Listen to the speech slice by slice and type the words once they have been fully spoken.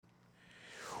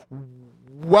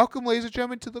Welcome, ladies and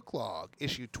gentlemen, to the CLOG,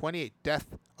 issue 28, Death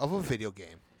of a Video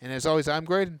Game. And as always, I'm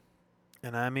Graydon.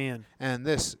 And I'm Ian. And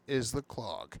this is the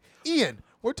CLOG. Ian,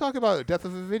 we're talking about the death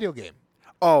of a video game.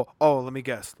 Oh, let me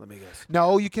guess.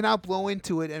 No, you cannot blow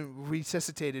into it and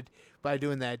resuscitate it by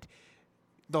doing that.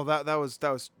 No, that was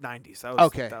 90s. That was,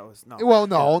 Okay. That was no. Well,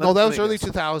 no, Yeah, that was let me early guess.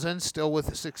 2000s, still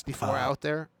with 64 out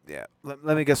there. Yeah.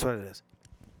 Let me guess what it is.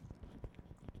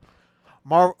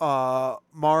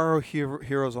 Mario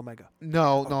Heroes Omega.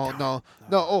 No.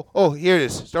 Oh, here it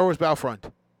is. Star Wars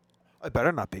Battlefront. It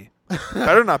better not be.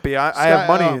 I have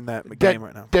money in that game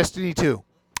right now. Destiny 2.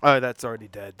 Oh, that's already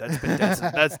dead. That's been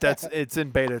dead. That's it's in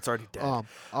beta. It's already dead.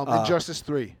 Injustice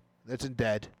 3. That's in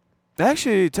dead.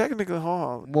 Actually, technically, hold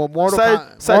on. Well, Mortal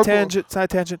Side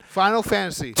tangent. Final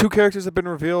Fantasy. 2 characters have been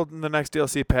revealed in the next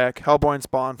DLC pack. Hellboy and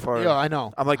Spawn for. Yeah, I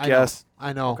know. I'm like, I yes. Know.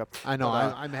 I know. Okay. I know.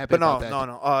 But, I'm happy but about that.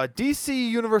 no. DC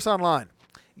Universe Online.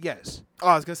 Yes. Oh,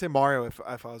 I was gonna say Mario if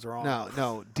I was wrong.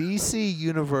 No. DC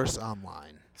Universe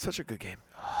Online. Such a good game.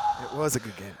 It was a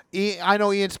good game. I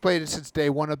know Ian's played it since day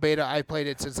 1 of beta. I played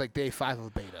it since like day 5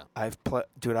 of beta. I played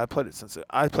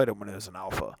it when it was an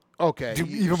alpha. Okay.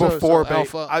 Even before beta.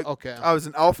 Alpha. Okay. I was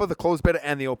in alpha, the closed beta,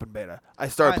 and the open beta. I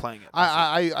started playing it.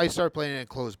 I started playing it in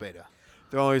closed beta.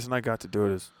 The only reason I got to do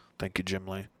it is thank you, Jim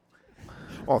Lee.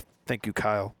 Well, thank you,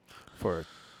 Kyle, for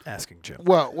asking Jim.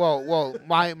 Well.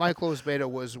 My closed beta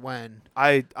was when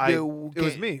it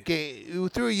was me.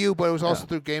 Through you, but it was also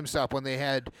through GameStop when they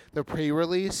had the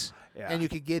pre-release, and you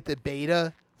could get the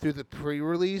beta through the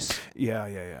pre-release.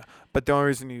 Yeah. But the only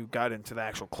reason you got into the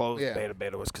actual closed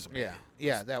beta was because of me.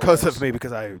 Yeah, that because was. of me,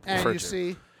 because I and referred you to.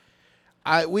 see,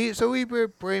 we were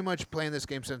pretty much playing this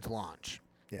game since launch.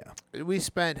 Yeah. We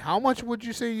spent, how much would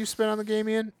you say you spent on the game,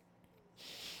 Ian?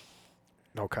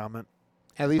 No comment.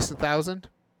 At least 1,000.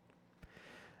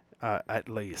 At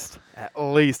least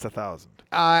 1,000.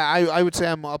 I would say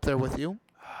I'm up there with you.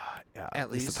 Yeah,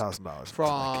 at least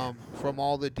 $1,000 from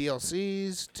all the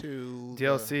DLCs to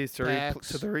DLCs the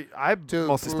packs, I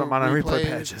mostly spent mine on replay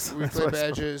badges. Replay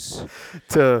badges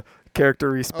to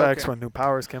character respecs Okay. when new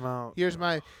powers came out. Here's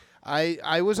my,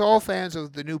 I was all fans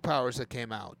of the new powers that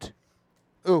came out.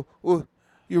 Ooh,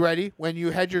 you ready? When you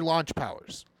had your launch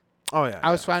powers. Oh yeah,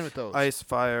 I was fine with those. Ice,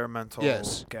 fire, mental,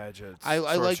 gadgets. I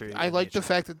like nature. the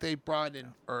fact that they brought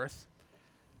in Earth.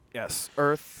 Yes,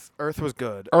 Earth was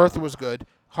good. Earth was good.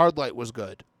 Hard Light was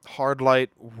good. Hard Light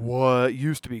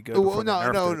used to be good. When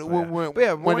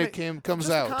it comes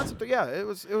out. The concept, it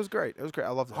was great. It was great.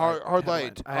 I loved it. Hard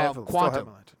Light. I have Quantum.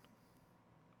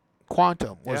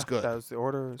 Quantum was good. That was the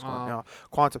order.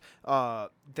 Quantum.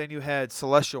 Then you had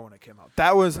Celestial when it came out.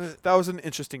 That was an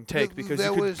interesting take because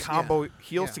you could combo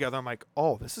heals together. I'm like,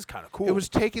 oh, this is kind of cool. It was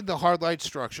taking the Hard Light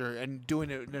structure and doing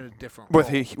it in a different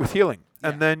way. With healing.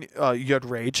 And then you had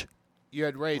Rage. You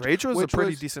had Rage. Rage was a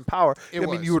pretty decent power. I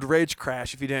mean, you would Rage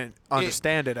crash if you didn't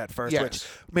understand it at first, which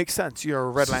makes sense. You're a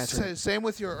Red Lantern. Same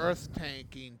with your Earth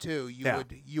tanking, too.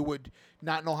 You would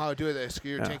not know how to do it because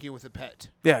you're tanking with a pet.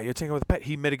 Yeah, you're tanking with a pet.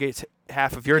 He mitigates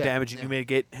half of your damage, and you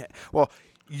mitigate... Well,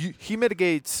 he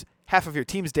mitigates half of your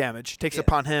team's damage, takes it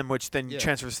upon him, which then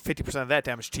transfers 50% of that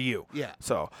damage to you. Yeah.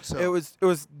 So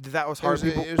that was hard.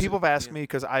 People have asked me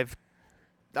because I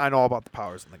know all about the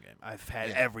powers in the game. I've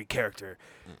had every character...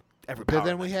 But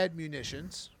then we had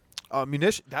munitions.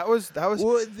 Munition. That was.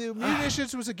 Well, the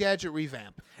munitions was a gadget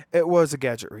revamp. It was a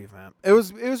gadget revamp. It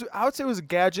was. I would say it was a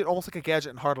gadget, almost like a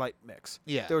gadget and hard light mix.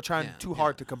 Yeah. They were trying too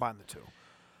hard to combine the two.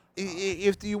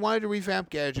 If you wanted to revamp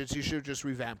gadgets, you should have just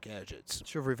revamped gadgets.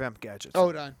 Should have revamped gadgets.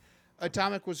 Hold on.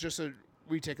 Atomic was just a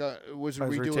retake of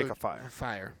fire.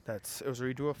 Fire. It was a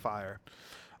redo of fire.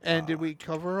 And did we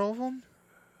cover all of them?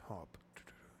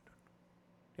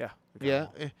 Yeah.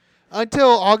 Until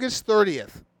August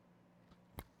 30th.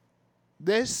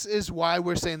 This is why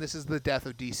we're saying this is the death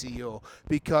of DCUO.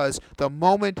 Because the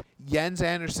moment Jens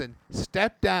Anderson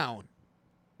stepped down,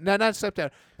 not stepped down,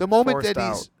 the moment that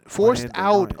he's forced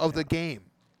out of the game.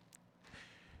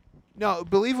 No,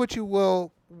 believe what you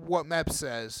will, what Mep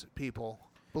says, people.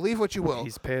 Believe what you will.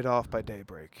 He's paid off by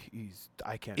Daybreak. He's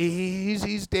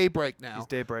Daybreak now. He's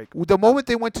Daybreak. The moment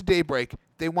they went to Daybreak,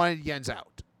 they wanted Jens out.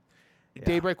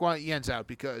 Daybreak wanted Jens out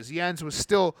because Jens was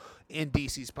still in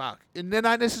DC's pocket. And then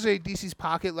not necessarily DC's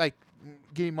pocket, like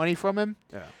getting money from him,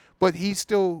 but he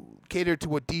still catered to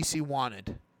what DC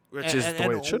wanted. Which is the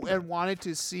way it should be. And wanted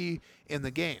to see in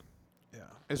the game. Yeah.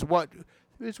 Is what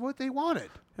they wanted.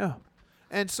 Yeah.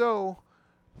 And so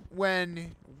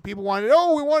when people wanted,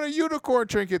 we want a unicorn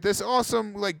trinket, this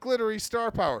awesome, like, glittery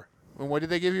star power. And what did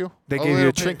they give you? They gave you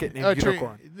a trinket named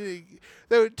unicorn.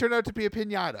 That turned out to be a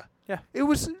piñata. Yeah. It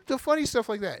was the funny stuff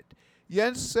like that.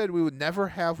 Jens said we would never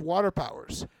have water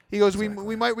powers. He goes, we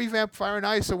might revamp Fire and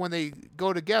Ice, so when they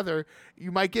go together,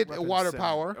 you might get a water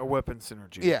power. A weapon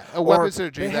synergy. Yeah, a weapon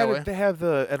synergy that way. They have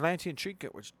the Atlantean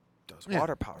trinket, which does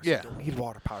water powers. Yeah. So you don't need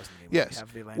water powers in the game.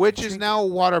 Yes, which is now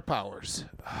water powers.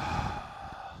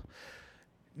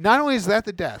 Not only is that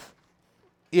the death.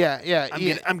 Yeah.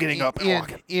 I'm getting up and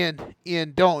walking.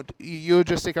 Ian, don't. You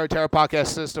just take our entire podcast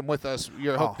system with us.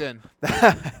 You're hooked in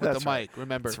with the mic,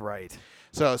 remember. That's right.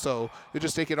 So you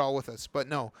just take it all with us. But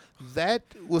no, that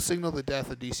will signal the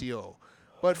death of DCUO.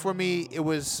 But for me, it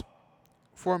was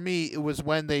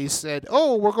when they said,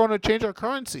 "Oh, we're going to change our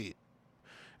currency,"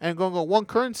 and going to go one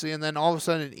currency, and then all of a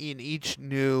sudden in each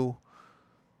new,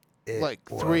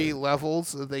 three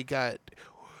levels, they got.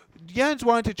 Jens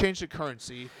wanted to change the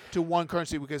currency to one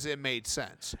currency because it made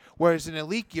sense. Whereas an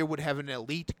elite gear would have an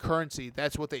elite currency.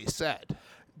 That's what they said.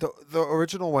 The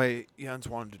original way Jens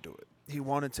wanted to do it, he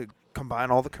wanted to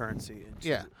combine all the currency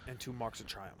into Marks of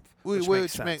Triumph. Which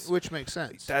makes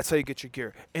sense. That's how you get your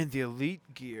gear. And the elite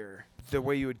gear, the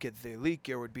way you would get the elite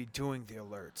gear would be doing the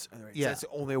alerts. And that's the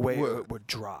only way it would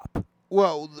drop.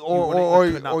 Well, or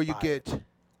in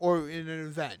an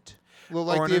event. Well,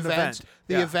 like the events,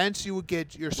 events you would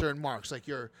get your certain marks, like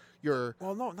your.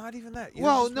 Well, no, not even that.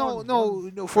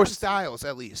 No, for styles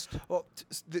at least. Well,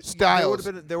 styles.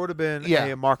 There would have been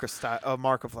a mark of style, a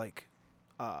mark of like.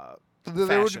 There would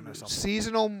fashion or something.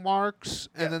 Seasonal marks,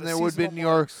 and then there would have been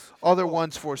your other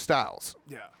ones for styles.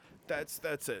 Yeah, that's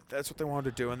it. That's what they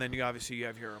wanted to do, and then you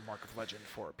have your mark of legend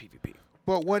for PvP.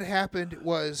 But what happened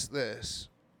was this: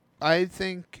 I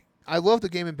think I love the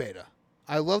game in beta.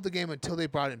 I love the game until they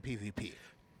brought in PvP.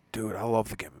 Dude, I love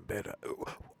the game in beta.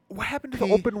 What happened to the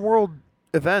open world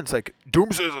events like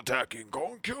Doomsay's attacking,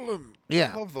 go and kill him?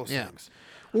 Yeah, I love those things.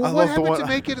 Well, what happened to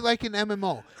make it like an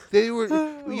MMO? They were,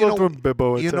 you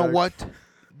know what?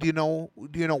 Do you know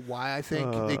why I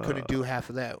think they couldn't do half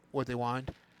of that what they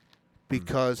wanted?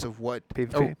 Because of what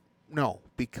PvP?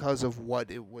 Because of what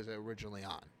it was originally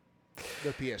on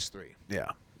the PS3. Yeah,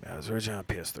 it was originally on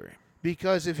PS3.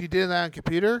 Because if you did that on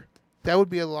computer, that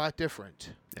would be a lot different.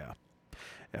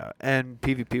 Yeah, and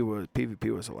PvP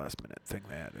was a last minute thing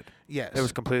they added. Yes, it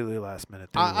was completely last minute.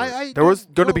 There was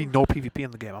going to be no PvP in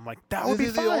the game. I'm like, that would be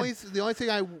fine. The only thing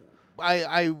I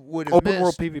would have open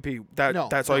world PvP.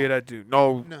 That's all you had to do.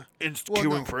 No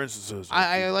queuing for instances.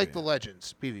 I like the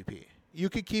Legends PvP. You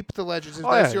could keep the Legends if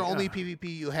that's your only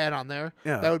PvP you had on there.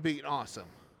 Yeah. That would be awesome.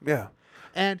 Yeah.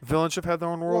 And Villains have had their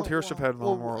own world. Heroes have had their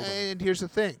own world. And here's the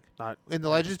thing: in the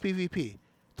Legends PvP.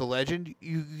 The legend,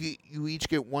 you each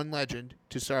get one legend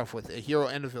to start off with, a hero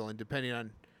and a villain, depending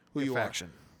on who you faction.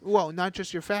 Are. Well, not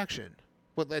just your faction,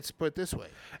 but let's put it this way.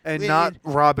 And not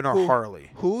Robin or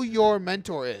Harley. Who your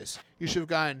mentor is. You should have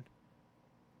gotten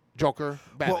Joker,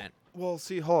 Batman. Well,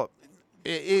 see, hold up.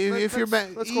 Let's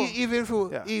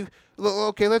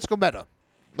go meta.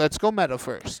 Let's go meta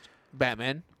first.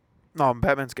 Batman. No,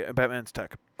 Batman's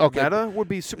tech. Okay. Meta would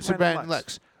be Superman and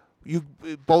Lex.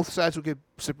 Both sides would get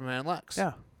Superman and Lex.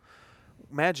 Yeah.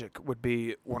 Magic would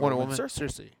be Wonder Woman,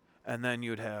 Cersei. And then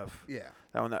you'd have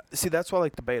that one. See, that's why I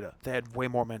like the beta. They had way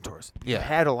more mentors. Yeah. You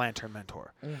had a Lantern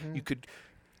mentor. Mm-hmm. You could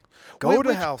go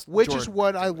to House Which Jordan. is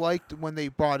what I liked when they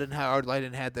brought in Howard Light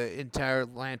and had the entire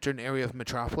Lantern area of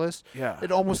Metropolis. Yeah.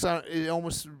 It almost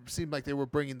seemed like they were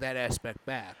bringing that aspect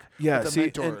back. Yeah. With the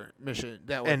mentor mission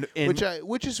that way,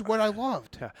 which is what I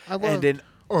loved. Yeah. And in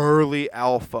early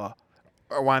alpha.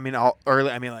 Or well, I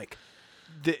mean,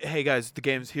 hey guys,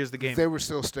 here's the game. They were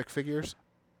still stick figures.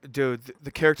 Dude,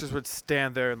 the characters would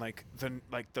stand there in like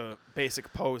the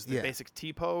basic pose, the basic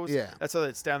T pose. Yeah. That's how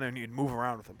they'd stand there and you'd move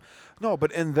around with them. No,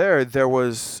 but in there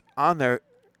was on there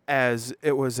as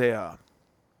it was a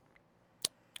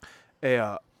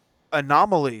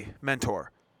anomaly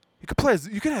mentor. You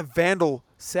could have Vandal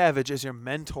Savage as your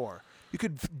mentor. You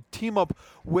could team up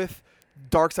with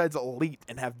Darkseid's elite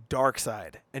and have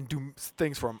Darkseid and do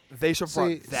things for him. They should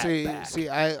brought that back. See,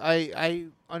 I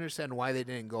understand why they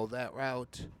didn't go that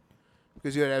route.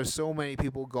 Because you would have so many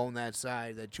people going that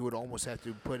side that you would almost have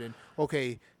to put in,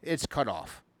 okay, it's cut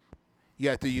off. You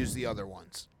have to use the other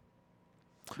ones.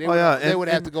 They would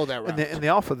have to go that route. In the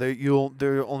alpha,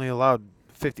 they're only allowed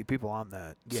 50 people on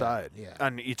that side,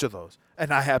 on each of those.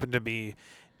 And I happen to be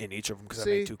in each of them because I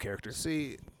made 2 characters.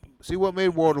 See, what made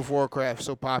World of Warcraft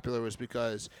so popular was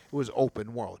because it was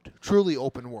open world, truly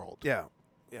open world. Yeah.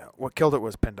 What killed it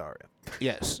was Pandaria.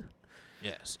 Yes.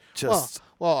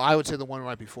 Well, I would say the one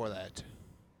right before that.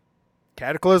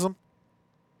 Cataclysm?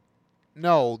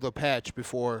 No, the patch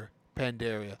before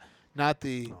Pandaria, not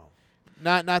the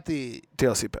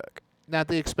DLC pack, not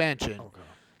the expansion. Okay.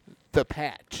 The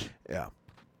patch. Yeah.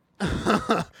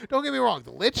 Don't get me wrong.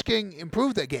 The Lich King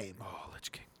improved that game. Oh,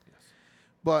 Lich King. Yes.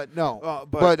 But no.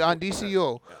 But on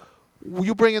DCUO,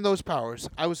 you bring in those powers.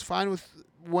 I was fine with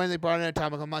when they brought in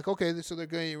Atomic. I'm like, okay, so they're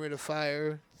getting rid of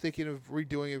fire, thinking of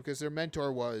redoing it because their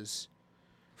mentor was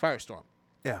Firestorm.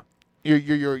 Yeah.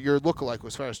 Your lookalike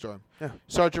was Firestorm. Yeah.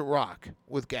 Sergeant Rock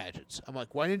with gadgets. I'm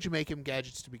like, why didn't you make him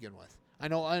gadgets to begin with? I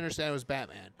understand it was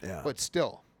Batman. Yeah. But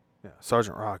still. Yeah.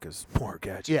 Sergeant Rock is more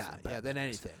gadgets. Than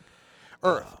anything.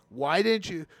 Earth. Why didn't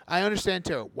you? I understand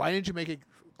Terror. Why didn't you make it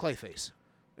Clayface?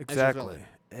 Exactly.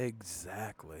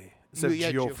 Instead of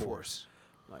Geoforce.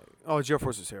 Like,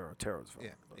 Geoforce is hero. Terror's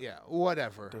villain. Yeah.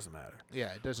 Whatever. Doesn't matter.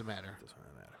 Yeah, it doesn't matter. Doesn't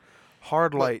really matter.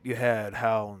 Hard Light, you had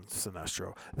Hal and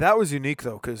Sinestro. That was unique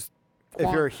though, because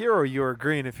if you're a hero, you were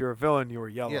green. If you're a villain, you were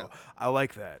yellow. Yeah. I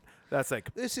like that. That's like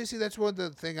see, that's one of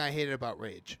the thing I hated about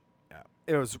Rage. Yeah.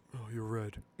 It was. Oh, you're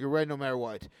red. You're red no matter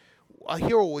what. A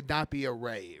hero would not be a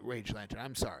Rage Lantern.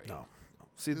 I'm sorry. No.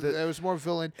 See, there was more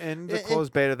villain. In the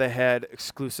closed beta, they had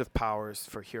exclusive powers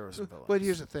for heroes and villains. But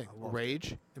here's the thing: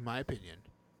 Rage, in my opinion,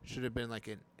 should have been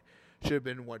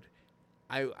what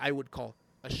I would call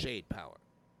a shade power.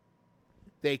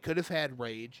 They could have had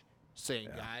Rage saying,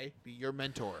 "Guy, be your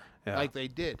mentor," like they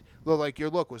did. Like your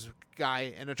look was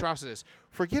Guy and Atrocitus.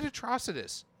 Forget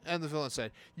Atrocitus. And the villain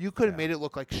said, you could have made it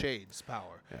look like Shade's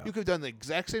power. Yeah. You could have done the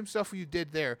exact same stuff you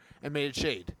did there and made it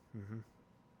Shade. Mm-hmm.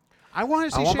 I want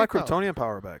to see. I want Shade my power. Kryptonian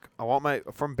power back.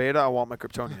 From beta. I want my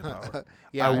Kryptonian power.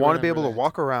 I want to be able to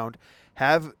walk around,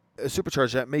 have a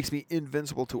supercharge that makes me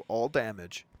invincible to all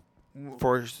damage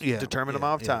for a determined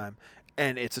amount of time,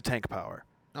 and it's a tank power.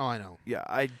 Oh, I know. Yeah,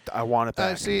 I want it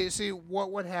back. See,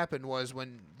 what happened was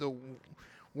when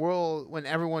when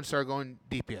everyone started going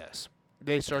DPS.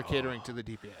 They started catering to the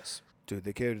DPS. Dude,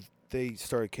 they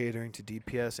started catering to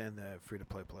DPS and the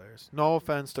free-to-play players. No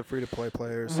offense to free-to-play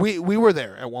players. We were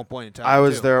there at one point in time. I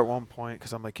was there at one point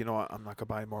because I'm like, you know what? I'm not going to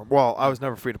buy more. Well, I was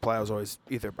never free-to-play. I was always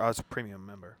I was a premium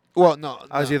member. Well, no.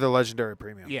 I was either legendary or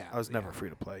premium. Yeah. I was never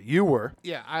free-to-play. You were.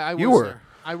 Yeah, I was you were. there.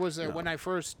 I was there when I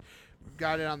first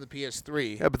got it on the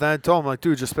PS3. Yeah, but then I told him, like,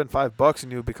 dude, just spend $5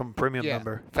 and you'll become a premium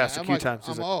member. Faster queue times.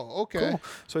 He's like, oh, okay. Cool.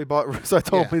 So he bought. So I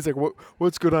told him, he's like,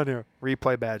 what's good on here?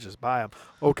 Replay badges. Buy them.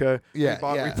 Okay. Yeah. He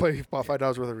bought replay. He bought $5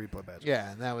 worth of replay badges.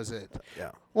 Yeah, and that was it.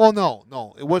 Yeah. Well,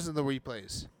 no, it wasn't the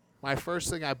replays. My first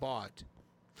thing I bought.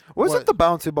 Was it the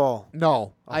bouncy ball?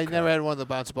 No, okay. I never had one of the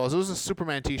bouncy balls. It was a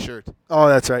Superman T-shirt. Oh,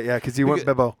 that's right. Yeah, because you went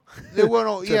Bibbo.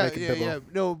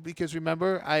 No, because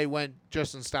remember I went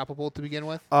just Unstoppable to begin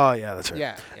with. Oh yeah, that's right.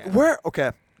 Yeah.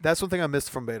 Okay, that's one thing I missed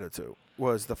from beta 2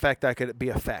 was the fact that I could be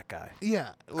a fat guy.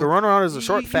 Yeah, could run around as a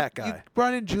short fat guy. You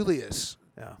brought in Julius.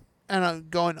 Yeah. And I'm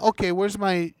going, okay, where's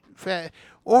my fat?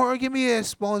 Or give me as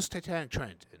small as Titanic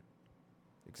Trent.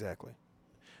 Exactly.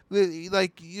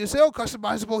 Like you say,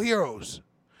 customizable heroes.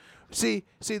 See,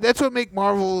 that's what make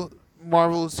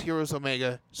Marvel's Heroes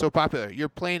Omega so popular. You're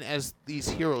playing as these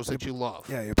heroes that you love.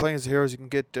 Yeah, you're playing as heroes. You can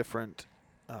get different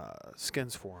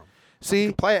skins for them. See, you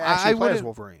can play as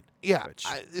Wolverine. Yeah,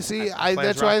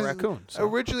 that's why Raccoon,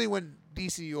 originally when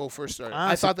DCUO first started,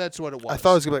 I thought that's what it was. I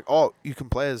thought it was gonna be like, you can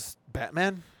play as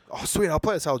Batman. Oh, sweet! I'll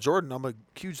play as Hal Jordan. I'm a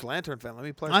huge Lantern fan. Let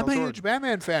me play as Hal Jordan. I'm a huge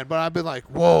Batman fan, but I've been like,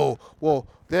 whoa,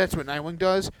 that's what Nightwing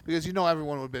does, because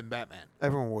everyone would have been Batman.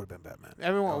 Everyone would have been Batman.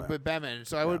 Everyone would have been Batman,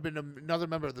 so I would have been another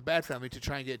member of the Bat family to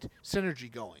try and get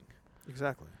synergy going.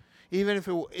 Exactly. Even if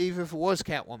it was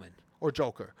Catwoman or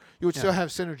Joker, you would still have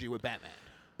synergy with Batman.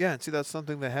 Yeah, and see, that's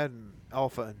something they had in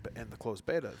Alpha and the closed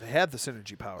beta. They had the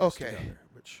synergy powers together.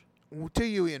 Which, to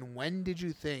you, Ian, when did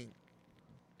you think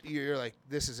you're like,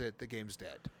 this is it, the game's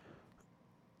dead?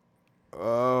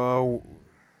 2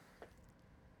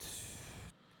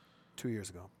 years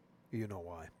ago. You know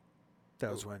why.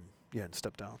 That was when Jens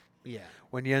stepped down. Yeah.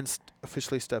 When Jens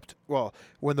officially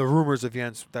when the rumors of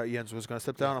Jens was going to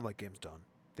step down, I'm like, game's done.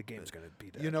 The game's going to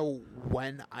be dead. You know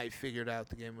when I figured out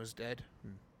the game was dead?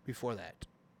 Before that.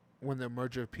 When the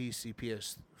merger of PC,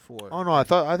 PS4. Oh, no, I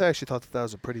actually thought that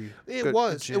was a pretty It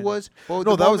was. Well,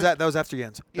 no, that was after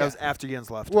Jens. That was after Jens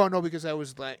left. Well, no, because that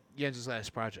was Jens'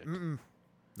 last project.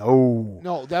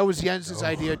 No, that was Jens'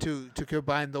 idea to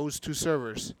combine those two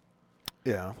servers.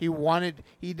 Yeah. He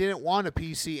didn't want a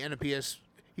PC and a PS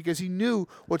because he knew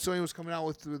what Sony was coming out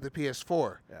with through the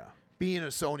PS4. Yeah. Being in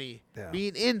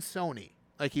Sony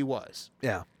like he was.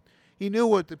 Yeah. He knew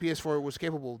what the PS4 was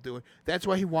capable of doing. That's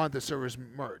why he wanted the servers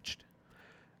merged.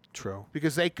 True.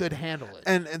 Because they could handle it.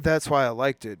 And that's why I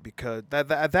liked it, because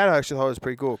that I actually thought was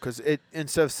pretty cool, because it,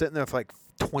 instead of sitting there for like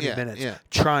 20 minutes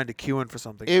trying to queue in for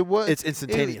something, it's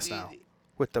instantaneous now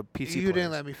with the PC You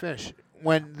didn't let me finish.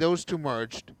 When those two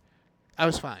merged, I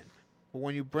was fine. But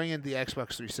when you bring in the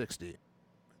Xbox 360,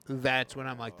 that's when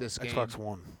I'm like, this game. Xbox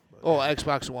One. Oh,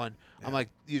 Xbox One. Yeah. I'm like,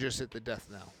 you just hit the death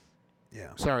knell. Yeah.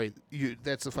 Sorry,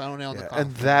 that's the final nail in the coffin.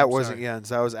 And that I'm wasn't sorry. Jens.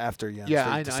 That was after Jens. Yeah,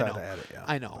 They I know. decided to add it. Yeah.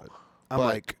 I know.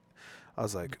 But I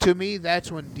was like, to me,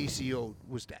 that's when DCUO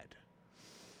was dead.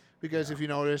 Because if you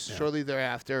notice, shortly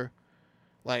thereafter,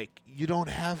 like, you don't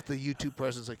have the YouTube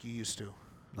presence like you used to.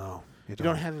 no, You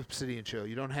don't have Obsidian Show.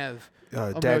 You don't have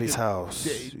Daddy's House.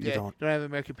 You don't have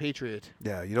American Patriot.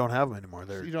 Yeah, you don't have them anymore.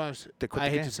 You don't have. They quit I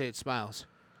the hate game. to say it, Smiles.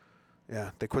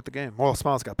 Yeah, they quit the game. Well,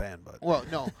 Smiles got banned, but Well,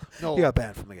 no, he got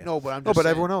banned from the game. no, but I'm No, just but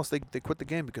saying, everyone else they quit the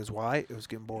game because why? It was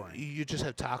getting boring. you just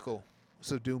have Taco,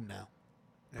 so Doom now,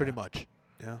 pretty much.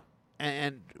 Yeah.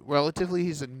 And relatively,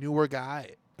 he's a newer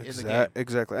guy in the game.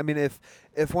 Exactly. I mean, if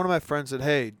one of my friends said,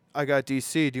 "Hey, I got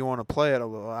DC. Do you want to play it?"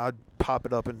 I'd pop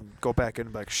it up and go back in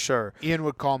and be like, "Sure." Ian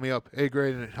would call me up, "Hey,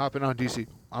 Graydon, hopping on DC."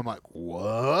 I'm like,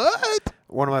 "What?"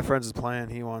 One of my friends is playing.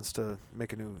 He wants to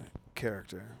make a new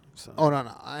character. So. Oh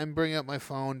no, I'm bringing up my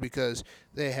phone because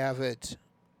they have it.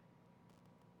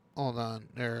 Hold on,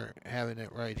 they're having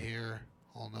it right here.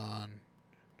 Hold on.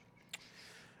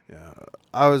 Yeah,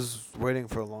 I was waiting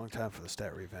for a long time for the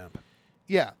stat revamp.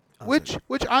 Yeah, I was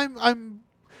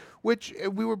which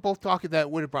we were both talking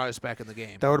that would have brought us back in the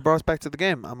game. That would have brought us back to the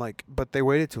game. I'm like, but they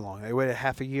waited too long. They waited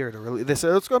half a year to release. They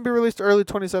said it's going to be released early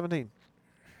 2017.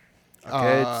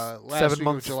 Okay, it's last 7 week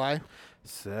months. of July.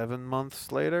 7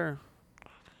 months later.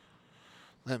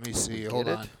 Let me see. Get Hold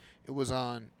it? on. It was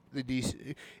on the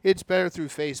DC. It's better through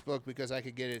Facebook because I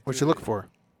could get it. What through you looking for?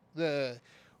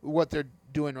 What they're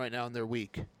doing right now in their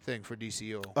week thing for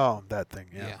DCO. Oh, that thing.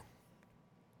 Yeah.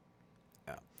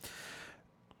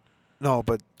 No,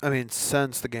 but I mean,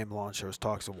 since the game launched, there was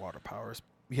talks of water powers.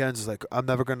 Jens is like, I'm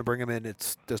never going to bring him in.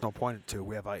 There's no point to.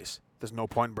 We have ice. There's no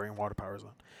point in bringing water powers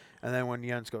on. And then when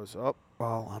Jens goes, oh,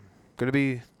 well, I'm going to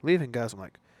be leaving, guys. I'm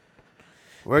like,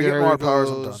 we're getting water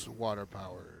powers. I'm done. Water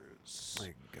powers. There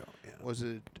you go. Yeah. Was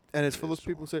it? And it's for those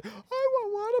people who say, I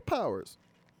want water powers.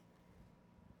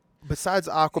 Besides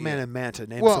Aquaman and Manta,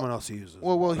 name someone else who uses.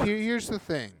 Well, here's the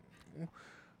thing.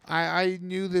 I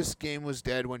knew this game was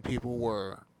dead when people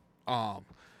were. Oh,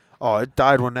 it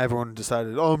died when everyone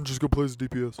decided, oh, I'm just going to play as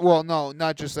DPS. Well, no,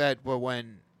 not just that, but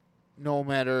when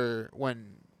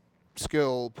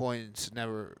skill points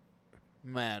never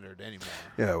mattered anymore.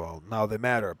 Yeah, well, now they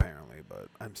matter apparently, but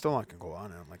I'm still not going to go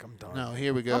on it. I'm like, I'm done. No,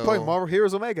 here we go. I'm playing Marvel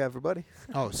Heroes Omega, everybody.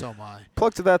 Oh, so am I.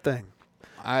 Plug to that thing.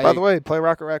 By the way, play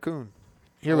Rocket Raccoon.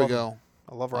 Here we go.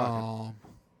 I love Rocket.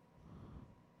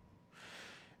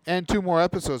 And 2 more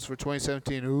episodes for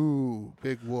 2017. Ooh,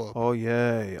 big whoop. Oh,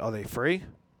 yay. Are they free?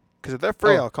 Because if they're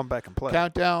free, I'll come back and play.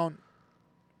 Countdown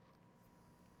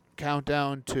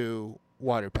to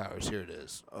water powers. Here it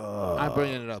is. I'm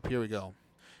bringing it up. Here we go.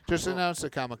 Just announced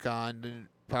at Comic-Con. The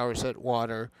power set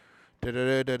water.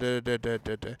 Hey,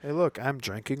 look, I'm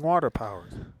drinking water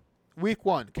powers. Week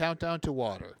 1, countdown to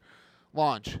water.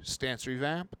 Launch, stance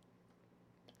revamp.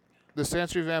 The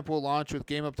stance revamp will launch with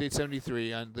Game Update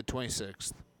 73 on the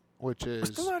 26th, which is...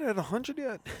 We're still not at 100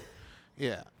 yet.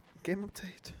 Yeah. Game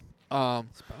Update.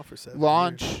 It's about for 7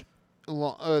 launch. years.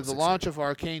 The launch of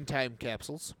Arcane Time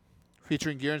Capsules,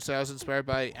 featuring gear and styles inspired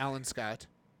by Alan Scott.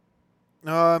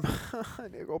 I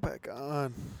need to go back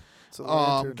on.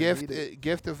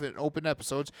 Gift of an open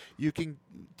episodes. You can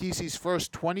DC's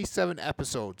first 27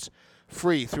 episodes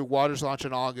free through Waters launch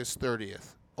on August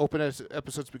 30th. Open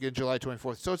episodes begin July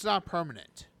 24th, so it's not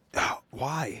permanent.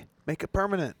 Why? Make it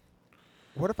permanent.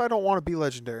 What if I don't want to be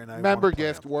legendary and I Member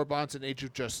gift, War Bonds and Age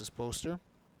of Justice poster.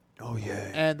 Oh,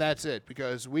 yeah. And that's it,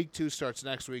 because week 2 starts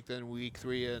next week, then week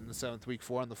 3 on the 7th, week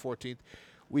 4 on the 14th,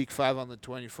 week 5 on the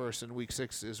 21st, and week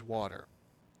 6 is water.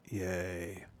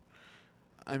 Yay.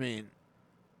 I mean,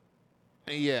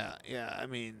 yeah. I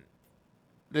mean,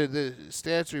 the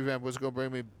stats revamp was going to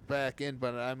bring me back in,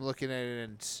 but I'm looking at it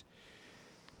and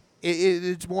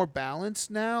it's more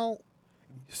balanced now.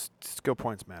 Skill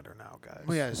points matter now, guys.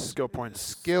 Well, yeah, skill points.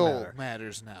 Skill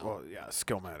matters now. Well, yeah,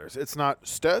 skill matters. It's not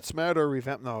stats matter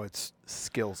revamp. No, it's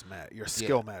skills matter. Your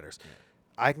skill matters. Yeah.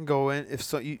 I can go in if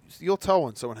so. You'll tell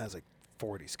when someone has like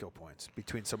 40 skill points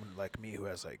between someone like me who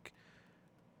has like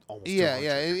almost. Yeah.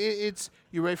 It's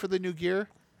you ready for the new gear?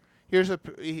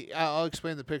 I'll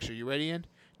explain the picture. You ready, Ian?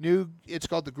 It's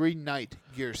called the Green Knight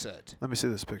gear set. Let me see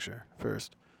this picture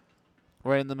first.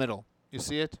 Right in the middle. You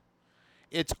see it?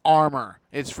 It's armor.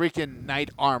 It's freaking knight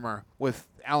armor with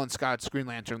Alan Scott's Green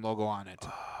Lantern logo on it.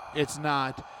 It's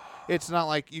not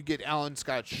like you get Alan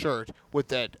Scott's shirt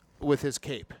with his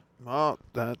cape. Oh,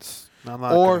 I'm not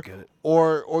gonna get it.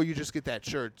 Or you just get that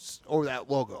shirt or that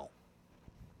logo.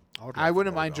 I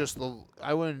wouldn't mind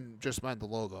I wouldn't just mind the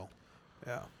logo.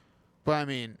 Yeah. But I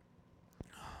mean,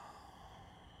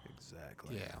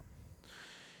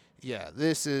 Yeah,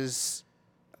 this is...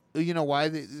 You know why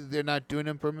they're not doing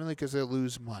them permanently? Because they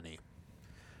lose money.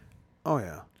 Oh,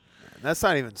 yeah. And that's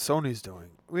not even Sony's doing.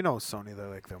 We know Sony, they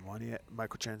like their money,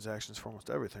 microtransactions for almost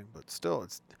everything, but still,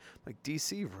 it's like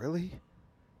DC, really?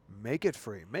 Make it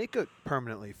free. Make it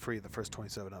permanently free the first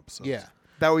 27 episodes. Yeah.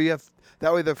 That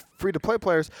way the free-to-play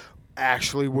players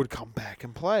actually would come back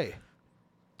and play.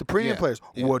 The premium players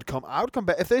would come. I would come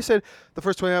back. If they said the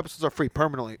first 20 episodes are free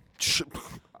permanently,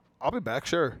 I'll be back,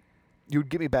 sure. You'd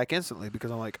get me back instantly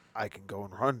because I'm like, I can go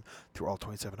and run through all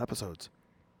 27 episodes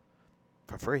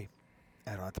for free.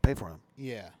 I don't have to pay for them.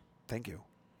 Yeah. Thank you.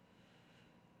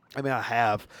 I mean, I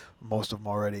have most of them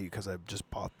already because I just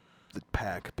bought the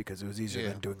pack because it was easier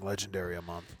than doing Legendary a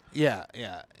month. Yeah,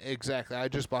 exactly. I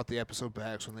just bought the episode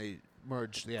packs when they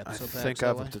merged the episode packs. I think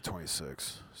I'm up to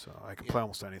 26, so I can play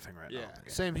almost anything right now. Yeah,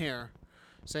 same here.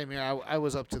 I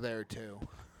was up to there too.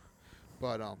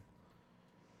 But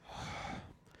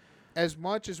as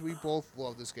much as we both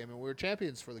love this game, and we were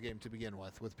champions for the game to begin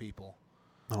with people.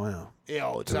 Oh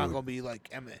yeah. It's not gonna be like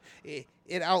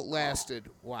it outlasted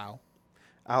WoW.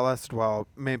 Outlasted WoW.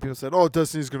 Many people said, "Oh,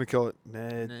 Destiny's gonna kill it." Nah,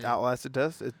 it outlasted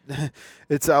Destiny.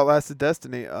 It's outlasted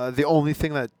Destiny. The only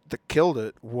thing that killed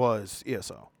it was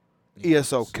ESO.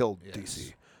 ESO killed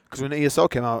DC because when ESO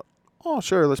came out, oh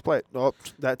sure, let's play it. Oh,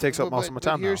 that takes up most of my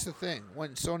time. Here's the thing: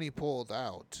 when Sony pulled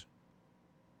out.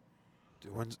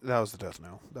 That was the death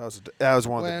knell. That was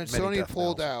one of the many death When Sony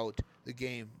pulled knells. out, the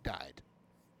game died.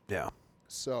 Yeah.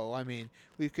 So I mean,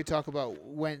 we could talk about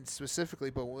when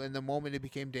specifically, but in the moment it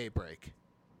became Daybreak,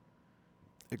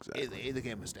 exactly, the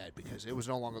game was dead because it was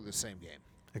no longer the same game.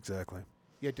 Exactly.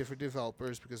 You had different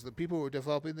developers because the people who were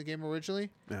developing the game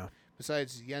originally,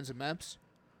 besides Jens and Meps,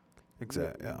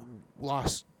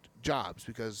 lost jobs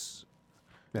because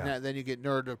then you get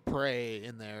Nerd of Prey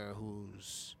in there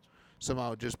who's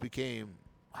somehow just became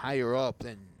higher up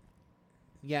than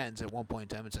Jens at one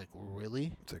point in time. It's like,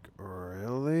 really? It's like,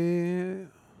 really?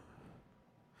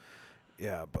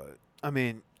 Yeah, but, I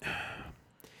mean,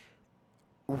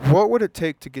 what would it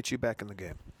take to get you back in the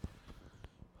game?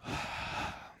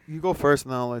 You go first,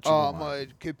 and then I'll let you go. A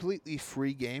completely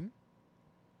free game.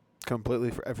 Completely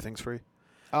free? Everything's free?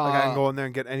 Like, I can go in there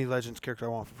and get any Legends character I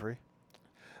want for free?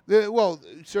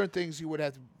 Certain things you would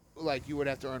have to... Like, you would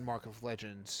have to earn Mark of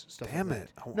Legends stuff. Damn it.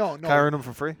 No. Can I earn them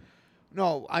for free?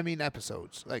 No, I mean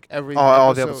episodes. Like, every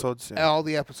all the episodes? Yeah. All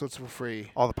the episodes for free.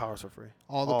 All the powers for free.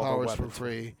 All the powers for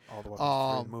free. All the weapons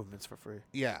for free. Movements for free.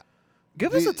 Yeah.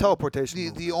 Give us a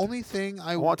teleportation The only thing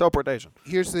I want teleportation.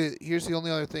 Here's the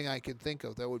only other thing I can think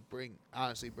of that would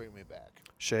honestly bring me back.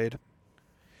 Shade.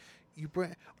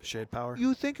 Shade power.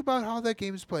 You think about how that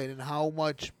game's played and how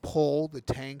much pull the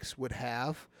tanks would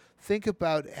have. Think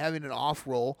about having an off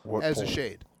roll as a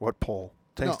Shade. What pull?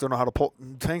 Tanks don't know how to pull.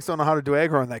 Tanks don't know how to do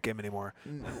aggro in that game anymore.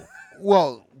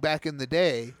 Well, back in the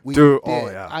day, we did. Oh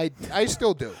yeah. I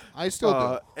still do.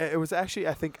 Do. It was actually,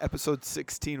 I think, episode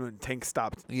 16 when tanks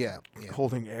stopped.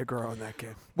 Holding aggro in that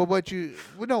game. But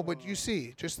you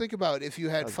see, just think about if you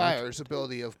had Fire's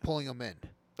ability of pulling them in.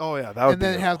 Oh yeah, that would. And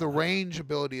then have the rage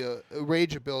ability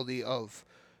of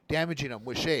damaging them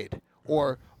with Shade,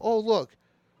 or look.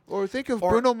 Or think of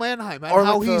Bruno Mannheim and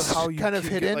how he's kind of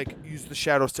hidden. Like, use the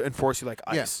shadows to enforce you like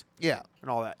ice. Yeah.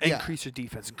 And all that. Increase your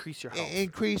defense. Increase your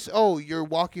health. You're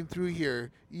walking through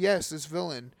here. Yes, this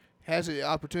villain has an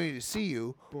opportunity to see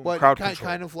you. Boom. But Crowd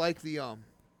kind of like the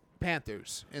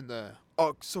Panthers in the...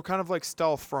 Oh, so kind of like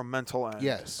stealth from Mental and...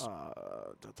 Yes.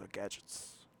 The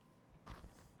gadgets.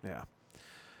 Yeah.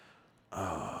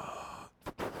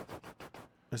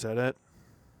 Is that it?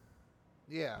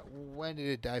 Yeah. When did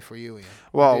it die for you, Ian?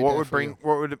 Well, what would bring me back?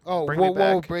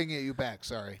 What would bring you back?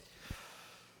 Sorry.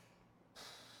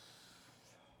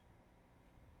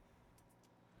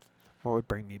 What would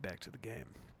bring me back to the game?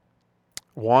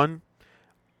 One,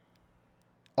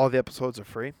 all the episodes are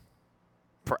free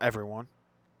for everyone,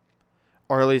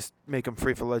 or at least make them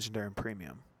free for Legendary and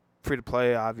Premium. Free to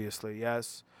play, obviously,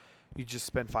 yes. You just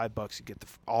spend $5, you get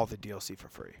all the DLC for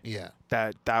free. Yeah.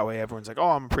 That way, everyone's like, "Oh,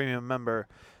 I'm a premium member."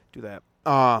 Do that.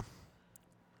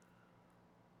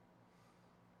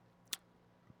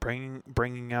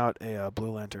 Bringing out a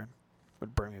Blue Lantern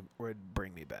would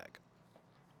bring me back.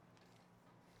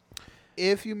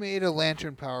 If you made a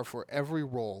lantern power for every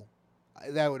role,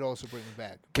 that would also bring me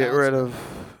back.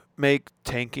 Make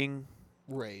tanking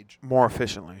rage more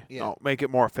efficiently. Yeah. No, make it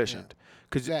more efficient.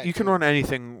 Because you can run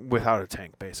anything without a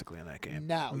tank, basically, in that game.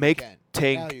 Now you can.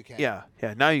 Now you can. Yeah,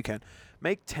 now you can.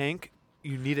 Make tank,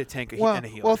 you need a tank and a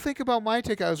healer. Well, think about my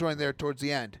tank I was running there towards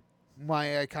the end. My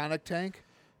iconic tank.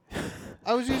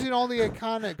 I was using all the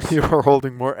iconics. You were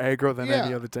holding more aggro than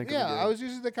any other tank in the game. Yeah, I was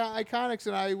using the iconics,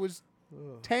 and I was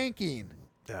tanking.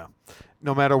 Yeah.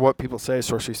 No matter what people say,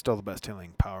 Sorcery's still the best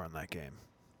healing power in that game.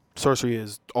 Sorcery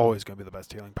is always going to be the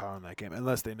best healing power in that game,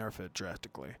 unless they nerf it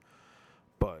drastically.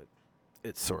 But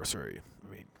it's Sorcery.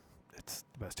 I mean, it's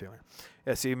the best healer.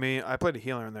 Yeah, see, me, I played a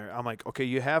healer in there. I'm like, okay,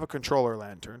 you have a controller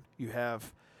lantern. You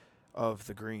have of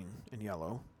the green and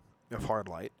yellow of hard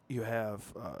light. You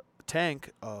have a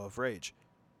tank of rage.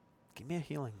 Give me a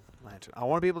healing lantern. I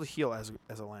want to be able to heal as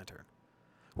a lantern.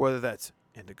 Whether that's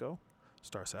indigo,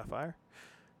 star sapphire,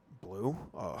 blue,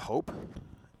 hope.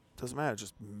 Doesn't matter.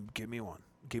 Just give me one.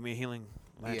 Give me a healing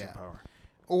lantern power.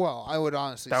 Well, I would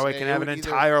honestly that say way I can have an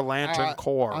entire lantern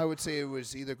core. I would say it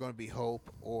was either going to be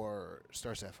Hope or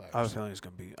Star Sapphire. I have a feeling it's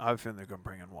going to be. I have a feeling they're going to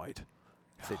bring in white.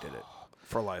 If they did it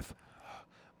for life.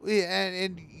 Yeah,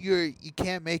 and you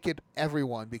can't make it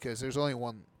everyone because there's only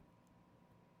one.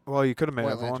 Well, you could have made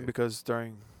White everyone lantern. because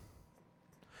during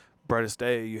Brightest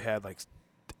Day you had like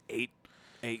eight.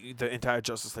 The entire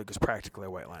Justice League was practically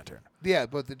a White Lantern. Yeah,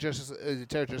 but the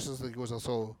entire Justice League was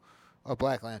also a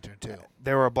Black Lantern too.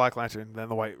 They were a Black Lantern, then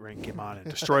the White Ring came on and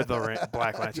destroyed the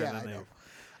Black Lantern, Yeah, and then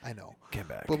I know. came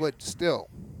back. But still,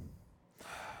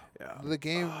 yeah. the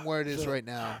game where it is right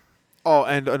now. Oh,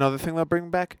 and another thing they'll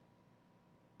bring back,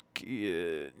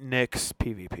 nix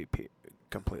PvP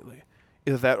completely.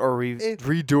 Either that or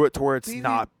redo it to where it's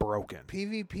not broken.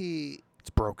 PvP. It's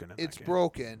broken. It's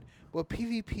broken. But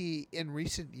PvP in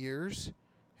recent years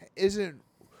isn't.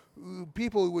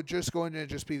 People would just go into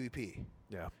just PvP.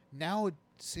 Yeah. Now it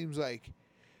seems like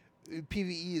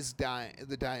PvE is dying.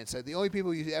 The dying side. The only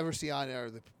people you ever see on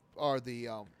it are the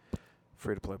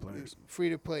free-to-play players.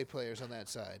 Free-to-play players on that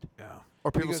side. Yeah.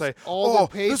 Or people Because say,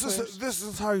 this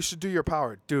is how you should do your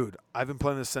power. Dude, I've been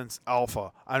playing this since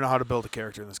Alpha. I know how to build a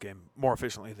character in this game more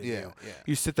efficiently than you. Yeah.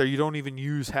 You sit there, you don't even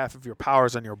use half of your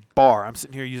powers on your bar. I'm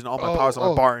sitting here using all my powers on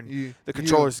my bar, and the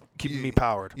controller's keeping me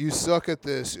powered. You suck at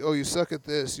this. Oh, you suck at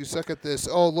this. You suck at this.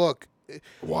 Oh, look.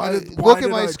 Look at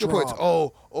my skill points.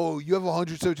 Oh, you have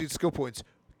 117 skill points.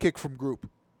 Kick from group.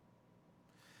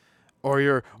 Or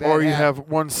you have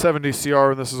 170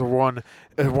 CR and this is a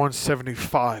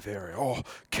 175 area. Oh,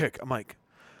 kick. I'm like,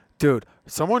 dude,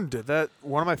 someone did that.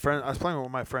 One of my friends, I was playing with one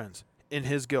of my friends in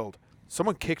his guild.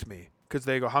 Someone kicked me because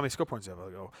they go, how many skill points do you have?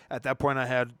 I go, at that point I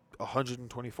had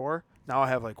 124. Now I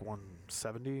have like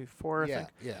 174, I think.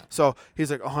 Yeah. So he's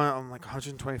like, I'm like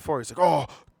 124. He's like,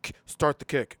 start the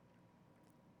kick.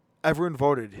 Everyone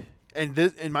voted.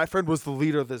 And my friend was the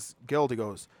leader of this guild. He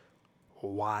goes,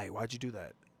 why? Why'd you do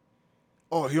that?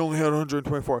 Oh, he only had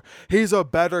 124. He's a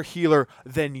better healer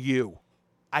than you.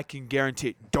 I can guarantee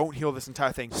it. Don't heal this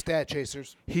entire thing. Stat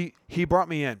chasers. He brought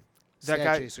me in. That Stat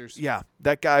guy, chasers. Yeah,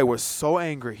 that guy was so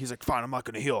angry. He's like, fine, I'm not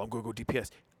going to heal. I'm going to go DPS.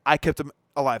 I kept him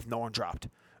alive. No one dropped.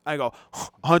 I go,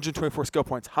 124 skill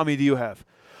points. How many do you have?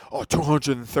 Oh,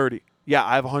 230. Yeah,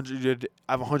 I have 100.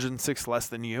 I have 106 less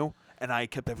than you, and I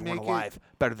kept everyone alive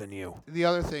better than you. The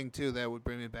other thing, too, that would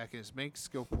bring me back is make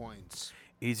skill points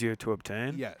easier to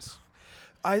obtain? Yes.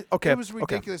 It was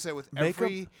ridiculous that with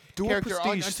every character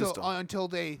until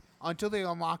they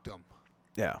unlocked them.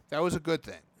 Yeah. That was a good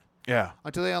thing. Yeah.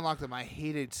 Until they unlocked them, I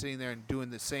hated sitting there and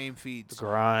doing the same feats. The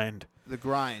grind.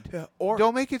 Yeah. Or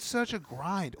don't make it such a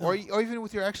grind. No. Or even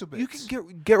with your extra bits. You can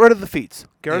get rid of the feets.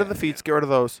 Get rid of the feats. Get rid of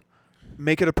those.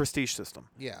 Make it a prestige system.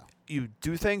 Yeah. You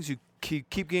do things. You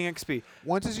keep getting XP.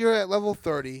 Once you're at level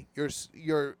 30,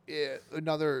 you're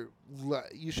another.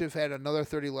 You should have had another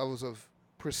 30 levels of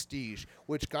prestige,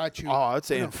 which got you. Oh, I'd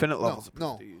say infinite levels of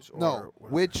prestige.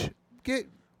 Which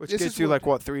gets you like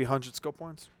what 300 skill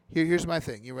points. Here's my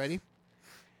thing. You ready?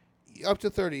 Up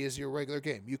to 30 is your regular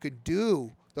game. You could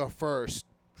do the first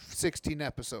 16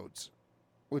 episodes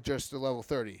with just the level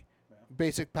 30,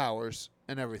 basic powers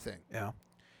and everything. Yeah.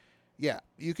 Yeah,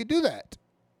 you could do that.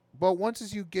 But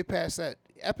once you get past that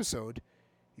episode,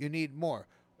 you need more.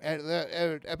 At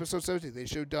episode 17, they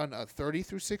should have done a 30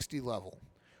 through 60 level.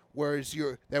 Whereas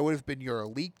that would have been your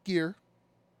elite gear.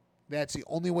 That's the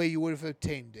only way you would have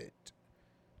obtained it.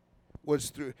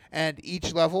 Was through, and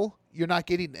each level, you're not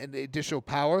getting an additional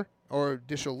power or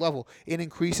additional level. It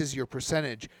increases your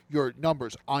percentage, your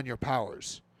numbers on your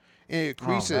powers. And it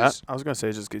increases. I was gonna say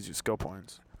it just gives you skill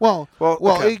points. Well,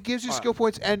 okay. It gives you skill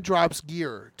points and drops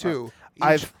gear too.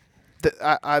 I've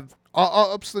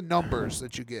ups the numbers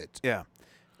that you get. Yeah,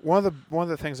 one of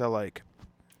the things I like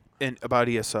about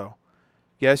ESO.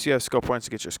 Yes, you have skill points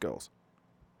to get your skills,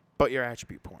 but your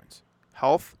attribute points.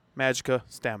 Health, magicka,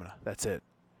 stamina. That's it.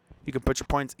 You can put your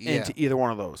points into either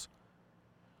one of those.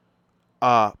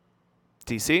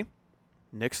 DC,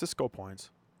 nix the skill points.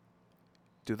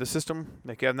 do the system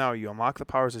like you have now. You unlock the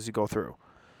powers as you go through.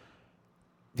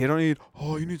 You don't need,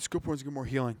 you need skill points to get more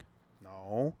healing.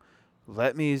 No.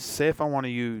 Let me say if I want to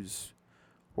use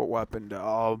what weapon?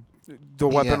 The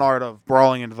weapon art of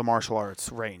brawling into the martial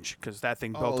arts range, because that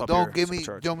thing built up don't your give me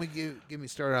supercharge. don't give me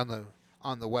started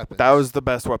on the weapons. That was the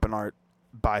best weapon art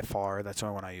by far. That's the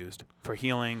only one I used for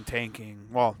healing, tanking.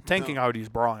 Well, tanking I would use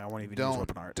brawling. I wouldn't even use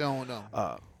weapon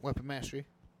art. Weapon mastery.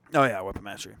 Oh yeah, weapon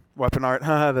mastery. Weapon art.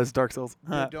 That's Dark Souls.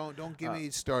 Don't get me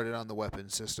started on the weapon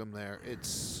system there.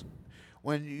 It's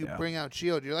when you bring out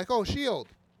shield, you're like, oh, shield.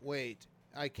 Wait,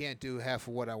 I can't do half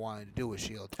of what I wanted to do with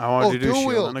shield. I wanted to do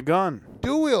shield and a gun.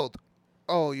 Dual wield.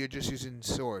 Oh, you're just using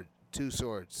sword. 2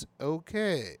 swords.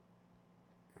 Okay.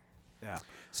 Yeah.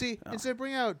 See, instead of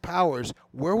bringing out powers,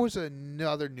 where was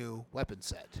another new weapon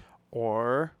set?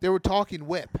 Or they were talking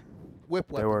whip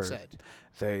weapon set.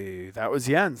 That was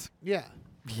Jens. Yeah.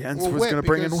 Jens was going to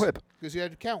bring in whip because you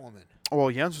had Catwoman. Well,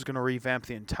 Jens was going to revamp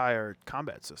the entire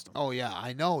combat system. Oh yeah,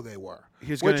 I know they were.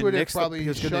 Which would have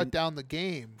probably shut down the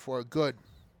game for a good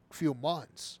few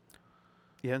months.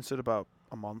 Jens did about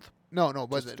a month. No,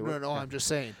 I'm just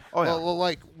saying. Oh yeah. Well,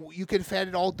 like you could have had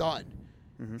it all done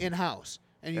in house,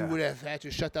 and you would have had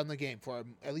to shut down the game for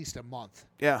at least a month.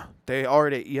 Yeah,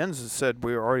 Jens said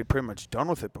we were already pretty much done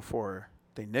with it before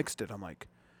they nixed it. I'm like,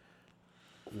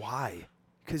 why?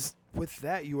 Because with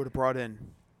that, you would have brought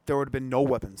in. There would have been no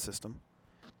weapon system.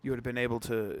 You would have been able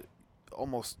to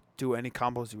almost do any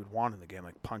combos you would want in the game,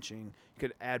 like punching. You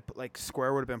could add, like,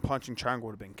 square would have been punching, triangle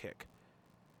would have been kick.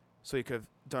 So you could have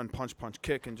done punch, punch,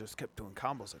 kick, and just kept doing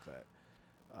combos like that.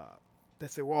 They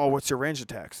say, well, what's your range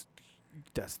attacks?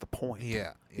 That's the point.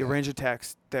 Yeah. Your range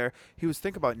attacks there. He was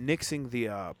thinking about nixing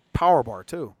the power bar,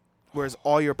 too, whereas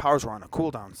all your powers were on a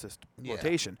cooldown system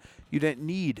rotation. You didn't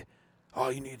need...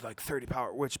 you need like 30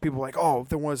 power, which people are like,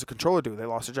 then what does a controller do? They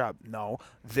lost their job. No,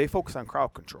 they focus on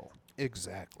crowd control.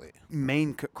 Exactly.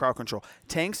 Main crowd control.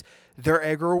 Tanks, their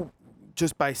aggro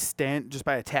just by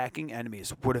attacking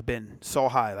enemies would have been so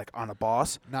high, like on a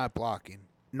boss. Not blocking.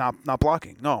 Not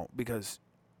blocking. No, because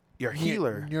your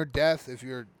healer. Near death, if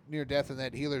you're near death and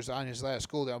that healer's on his last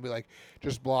cooldown, I'll be like,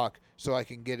 just block so I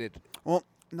can get it. Well,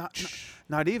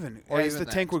 not even. Or as the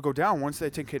tank would go down, once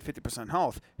that tank hit 50%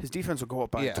 health, his defense would go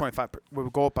up by 25.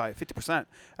 Would go up by 50%,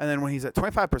 and then when he's at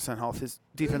 25% health, his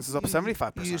defense is up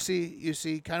 75%. You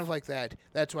see, kind of like that.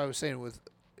 That's why I was saying with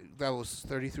that was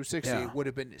 30 through 60 would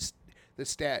have been the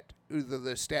stat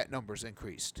numbers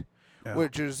increased,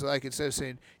 which is like instead of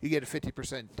saying you get a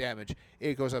 50% damage,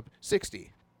 it goes up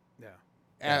 60. Yeah.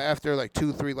 After like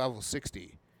 2-3 levels,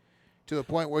 60, to the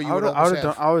point where you would almost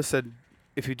have. I always said.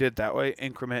 If you did that way,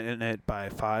 incrementing it by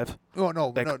 5. Oh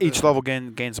no! Each level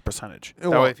gains a percentage. That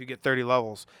way, if you get 30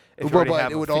 levels, if you already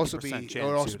have it would a 50% also be chance, it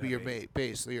would also be your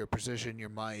base, your precision, your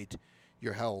might,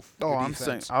 your health. Oh, your I'm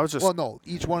defense. saying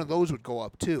each one of those would go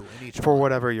up too. In each for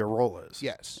whatever your role is.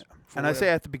 Yes. Yeah. And I say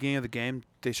at the beginning of the game,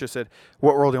 they should have said,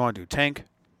 "What role do you want to do? Tank,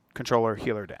 controller,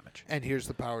 healer, damage." And here's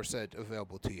the power set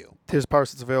available to you. Here's the power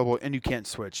sets available, and you can't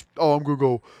switch. I'm gonna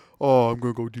go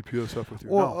DPSF with you.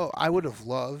 Well, no. I would have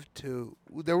loved to.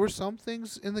 There were some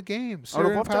things in the game. I would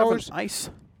have loved powers. to have an ice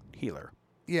healer.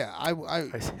 Yeah,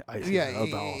 ice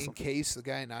in case the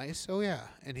guy in ice. Oh yeah,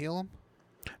 and heal him.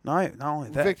 Not only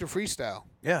that. Victor freestyle.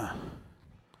 Yeah.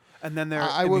 And then they're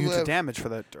immune to damage for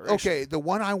that duration. Okay, the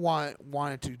one I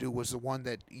wanted to do was the one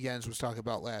that Jens was talking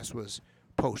about last was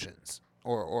potions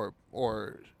or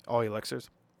all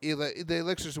elixirs. The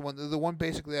elixirs the one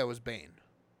basically that was Bane.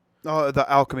 Oh,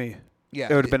 the alchemy. Yeah,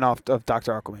 it would have been off of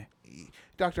Dr. Alchemy.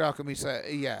 Dr. Alchemy said,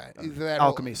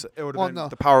 alchemy. It would have been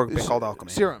the power would be called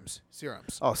alchemy. Serums.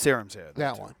 Oh, serums. Yeah,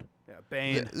 that one. Yeah,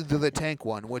 Bane. The tank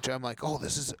one, which I'm like,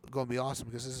 this is going to be awesome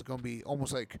because this is going to be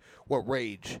almost like what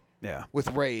Rage. Yeah. With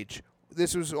Rage,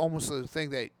 this was almost the thing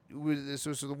that this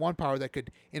was the one power that could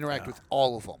interact with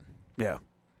all of them. Yeah.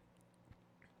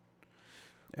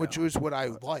 Which was what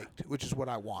I liked, which is what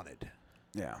I wanted.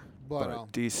 Yeah,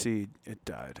 but DC, it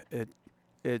died.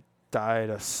 It died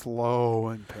a slow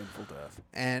and painful death.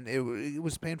 And it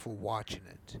was painful watching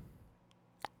it.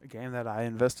 A game that I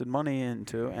invested money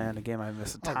into, and a game I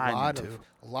invested time into.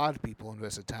 A lot of people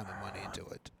invested time and money into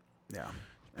it. Yeah.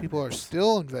 People are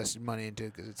still investing money into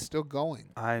it because it's still going.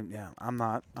 I'm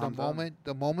not.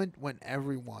 The moment when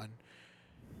everyone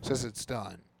says it's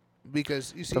done.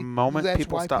 Because you see, the moment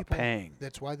people stop paying.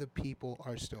 That's why the people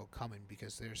are still coming,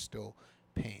 because they're still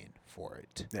paying for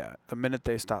it. Yeah, the minute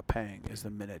they stop paying is the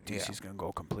minute DC's going to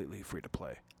go completely free to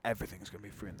play. Everything's going to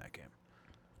be free in that game.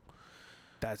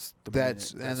 That's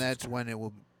when it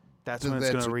will. That's when it's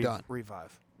going to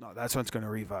revive. No, that's when it's going to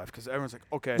revive because everyone's like,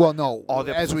 okay. Well, no.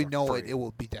 As we know it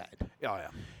will be dead. Oh yeah.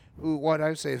 what I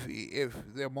would say if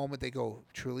the moment they go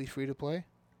truly free to play,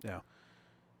 Yeah.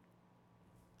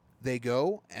 they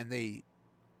go and they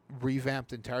revamp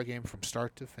the entire game from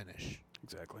start to finish.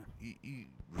 Exactly. You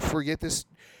forget this.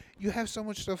 You have so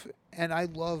much stuff, and I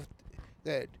love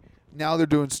that now they're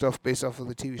doing stuff based off of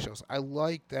the TV shows. I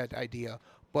like that idea,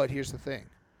 but here's the thing: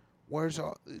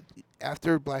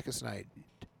 after Blackest Night,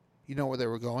 you know where they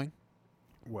were going?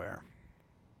 Where?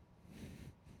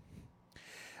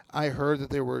 I heard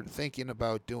that they were thinking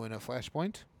about doing a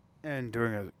Flashpoint And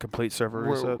doing a complete server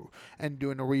reset. and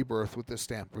doing a rebirth with the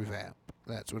stamp revamp.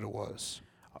 That's what it was.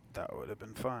 That would have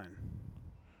been fine.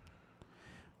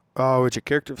 Oh, would you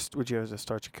have to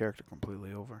start your character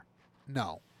completely over?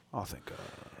 No. I think.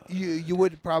 You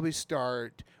would probably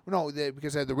start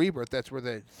because at the rebirth that's where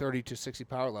the 30 to 60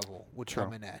 power level would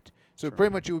come in at. So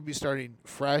pretty much you would be starting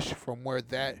fresh from where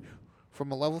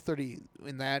from a level 30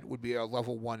 in that would be a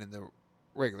level 1 in the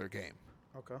regular game.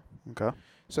 Okay.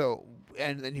 So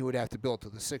and then you would have to build to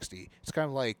the 60. It's kind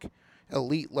of like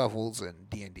elite levels in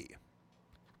D&D.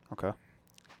 Okay.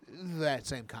 That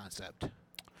same concept.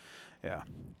 Yeah.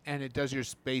 And it does your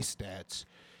base stats.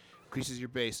 Increases your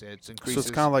base stats. So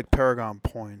it's kind of like Paragon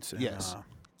points in Yes.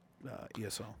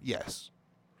 ESO. Yes.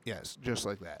 Yes, just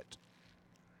like that.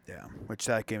 Yeah, which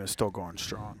that game is still going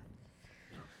strong.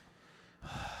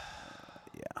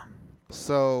 Yeah.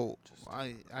 So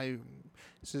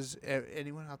this is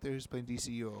anyone out there who's playing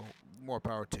DCUO, more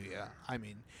power to you. I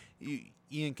mean,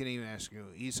 Ian can even ask you.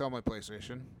 He saw my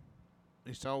PlayStation.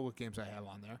 He saw what games I have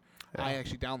on there. Yeah. I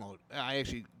actually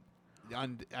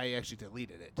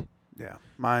deleted it. Yeah,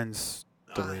 mine's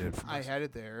deleted. I had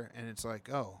it there, and it's like,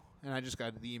 oh, and I just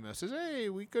got the email. It says, hey,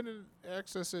 we couldn't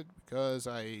access it because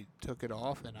I took it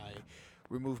off and I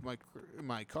removed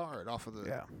my card off of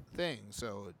the thing,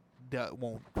 so that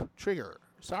won't trigger.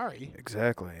 Sorry.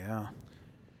 Exactly. Yeah.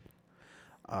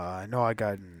 I know I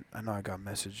got a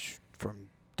message from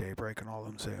Daybreak and all of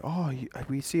them saying, "Oh,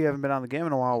 we see you haven't been on the game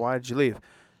in a while. Why did you leave?"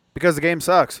 Because the game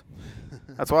sucks.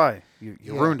 That's why you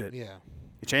ruined it. Yeah.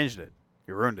 You changed it.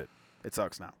 You ruined it. It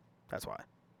sucks now. That's why.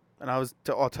 And I'll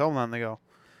tell them, and they go,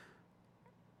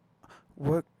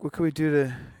 "What can we do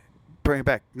to bring it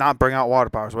back? Not bring out water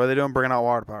powers. What are they doing? Bringing out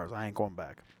water powers? I ain't going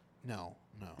back." No.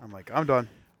 I'm like, I'm done.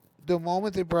 The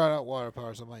moment they brought out water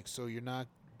powers, I'm like, so you're not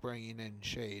bringing in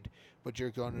shade, but you're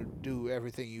going to do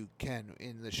everything you can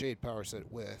in the shade power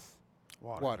set with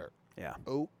water. Yeah.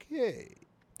 Okay.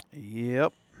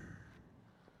 Yep.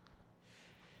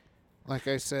 Like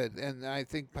I said, and I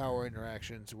think power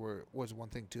interactions was one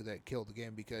thing too that killed the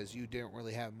game because you didn't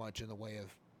really have much in the way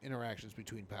of interactions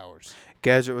between powers.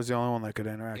 Gadget was the only one that could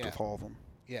interact with all of them.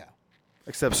 Yeah.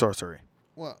 Except sorcery.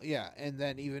 Well, yeah, and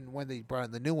then even when they brought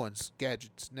in the new ones,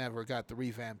 Gadgets never got the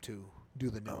revamp to do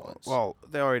the new ones. Well,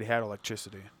 they already had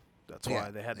electricity. That's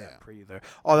why they had that pre there.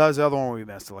 Oh, that was the other one we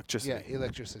missed, electricity. Yeah,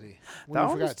 electricity. We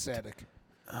forgot static.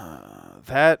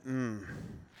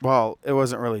 Well, it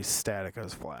wasn't really static. It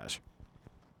was flash.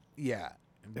 Yeah.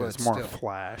 It was more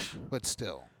flash. But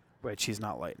still. Wait, she's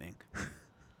not lightning.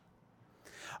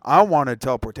 I wanted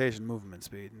teleportation movement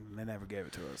speed, and they never gave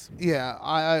it to us.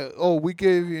 Yeah, we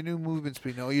gave you a new movement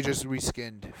speed. No, you just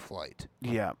reskinned flight.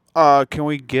 Yeah. Can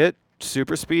we get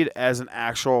super speed as an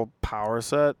actual power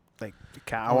set? Like,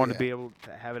 I want to be able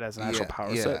to have it as an actual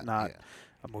power set, not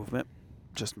a movement.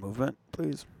 Just movement,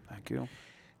 please. Thank you.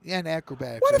 Yeah, and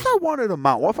acrobatics. What if I wanted a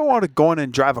mount? What if I wanted to go in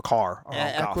and drive a car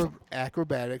around Gotham?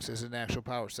 Acrobatics is an actual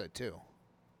power set, too.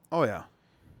 Oh, yeah.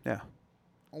 Yeah.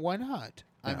 Why not?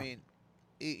 Yeah. I mean,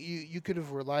 you could have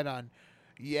relied on,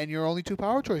 and your only two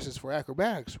power choices for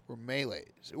acrobatics were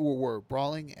melees, or were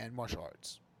brawling and martial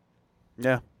arts.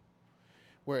 Yeah.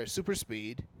 Whereas super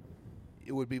speed,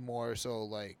 it would be more so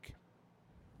like,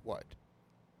 what?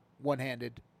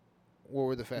 One-handed. What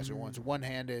were the faster ones?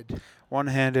 One-handed.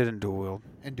 One-handed and dual wield.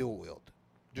 And dual wield.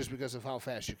 Just because of how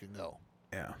fast you can go.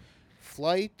 Yeah.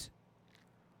 Flight.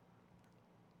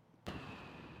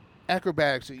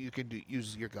 Acrobatics, you can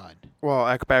use your gun. Well,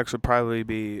 acrobatics would probably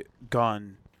be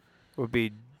gun. Would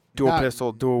be dual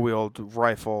pistol, dual wield,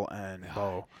 rifle, and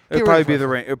bow. It would probably be the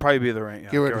range. It would probably be the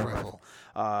range. Get rid of rifle.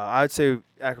 I'd say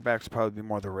acrobatics would probably be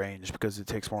more the range because it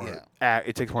takes more.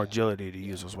 It takes more agility to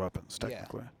use those weapons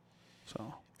technically.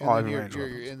 So.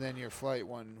 And then your flight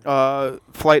one.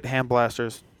 Flight hand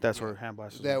blasters. That's where hand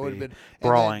blasters. That would have been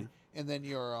brawling. And then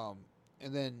your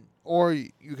or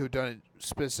you could have done it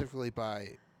specifically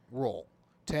by roll.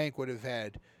 Tank would have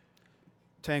had.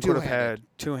 Tank would have had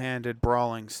two-handed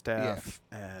brawling staff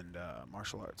and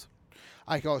martial arts.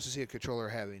 I could also see a controller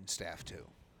having staff too.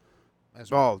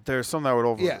 as well. Oh, there's some that would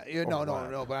No,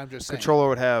 overlap. but I'm just saying. Controller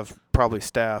would have probably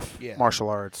staff, martial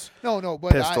arts. No,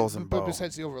 but pistols and bow. But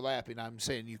besides the overlapping, I'm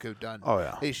saying you could have done. Oh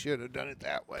yeah. They should have done it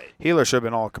that way. Healer should have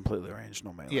been all completely ranged,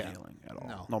 no melee healing at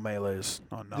all. No melees,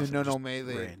 no nothing. No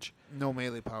melee range. No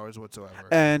melee powers whatsoever.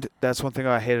 And that's one thing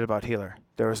I hated about healer.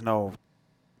 There was no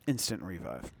instant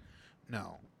revive.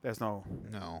 No. There's no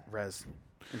res.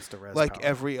 Insta-res like power.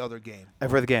 every other game.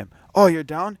 Every other game. Oh, you're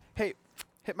down? Hey,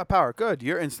 hit my power. Good.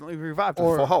 You're instantly revived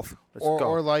with full health. Let's go.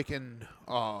 Or like in,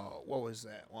 what was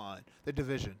that one? The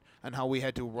Division. And how we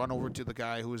had to run over to the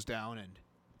guy who was down and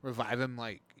revive him.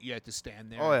 Like, you had to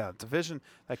stand there. Oh, yeah. Division.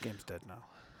 That game's dead now.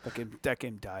 That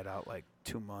game died out like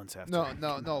 2 months after.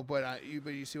 No. But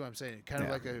you see what I'm saying? Kind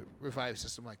of like a revive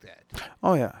system like that.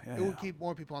 Oh yeah. It would keep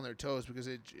more people on their toes because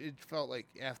it felt like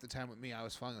half the time with me I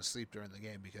was falling asleep during the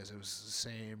game because it was the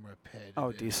same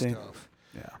repetitive stuff.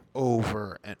 Yeah.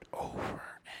 Over and over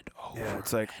and over. Yeah,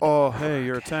 it's like, oh hey,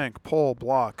 you're a tank. Pull,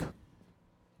 block.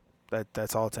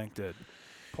 That's all a tank did.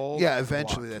 Pull. Yeah,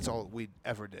 eventually block. that's all we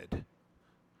ever did.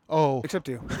 Oh, except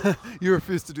you. You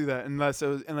refused to do that unless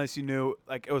you knew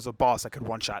like it was a boss that could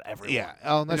one shot everyone. Yeah,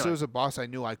 unless it was a boss I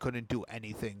knew I couldn't do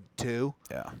anything to.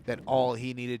 Yeah. That all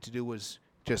he needed to do was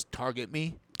just target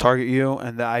me. Target you,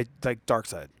 and I like dark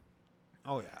side.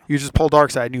 Oh yeah. You just pull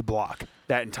dark side and you block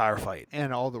that entire fight.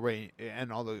 And all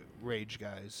the rage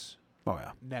guys. Oh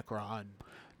yeah. Necron.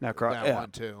 That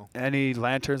one too. Any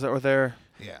lanterns that were there.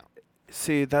 Yeah.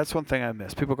 See, that's one thing I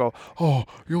miss. People go, oh,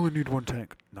 you only need one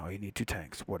tank. No, you need 2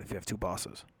 tanks. What if you have 2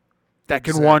 bosses? That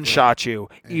can one-shot you,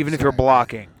 even if you're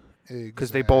blocking.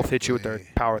 Because they both hit you with their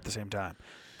power at the same time.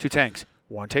 2 tanks.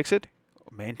 One takes it,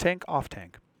 main tank, off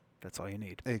tank. That's all you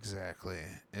need. Exactly.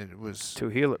 It was 2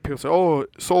 heal it. People say, oh,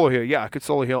 solo heal. Yeah, I could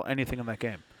solo heal anything in that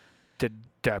game. Did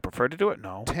I prefer to do it?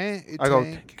 No. I go,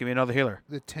 give me another healer.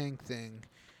 The tank thing.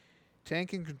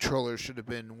 Tank and controller should have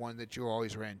been one that you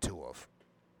always ran 2 of.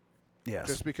 Yes.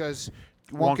 Just because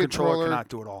one controller cannot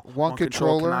do it all. One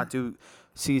controller cannot do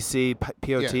CC,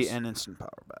 POT, and instant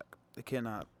power back. They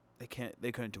cannot. They can't.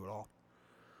 They couldn't do it all.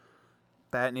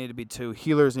 That needed to be 2.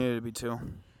 Healers needed to be 2.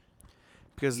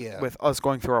 Because with us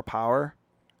going through our power,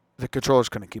 the controllers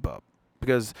couldn't keep up.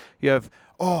 Because you have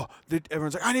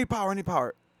everyone's like, I need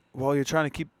power. Well, you're trying to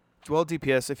keep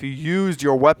DPS. If you used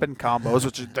your weapon combos,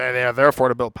 which they are there for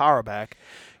to build power back,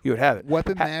 you would have it.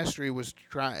 Weapon Mastery was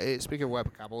trying. Speaking of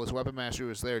weapon combos, Weapon Mastery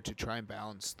was there to try and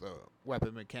balance the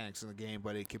weapon mechanics in the game,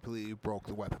 but it completely broke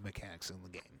the weapon mechanics in the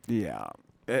game. Yeah,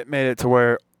 it made it to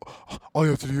where all you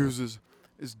have to use is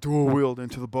dual wield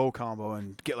into the bow combo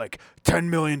and get like 10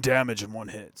 million damage in one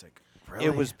hit. It's like really?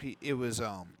 It was PvP.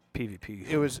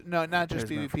 It was not just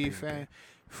PvP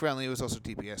friendly. It was also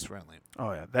DPS friendly.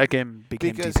 Oh yeah, that game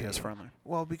became DPS friendly.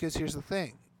 Well, because here's the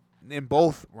thing, in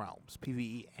both realms,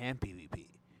 PvE and PvP.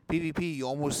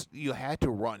 PvP, you had to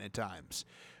run at times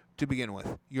to begin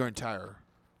with your entire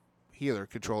healer,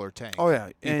 controller, tank. Oh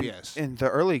yeah, DPS. In the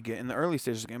early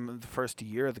stages of the game, the first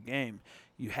year of the game,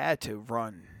 you had to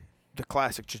run the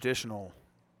classic traditional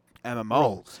MMO.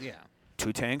 Roles, yeah.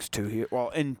 2 tanks, 2 healers. Well,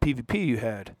 in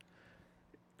PvP,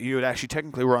 you would actually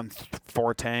technically run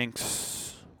 4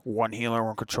 tanks, 1 healer,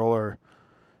 1 controller,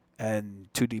 and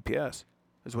 2 DPS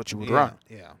is what you would run.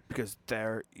 Yeah. Because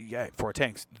 4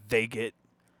 tanks,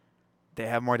 they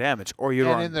have more damage. Or you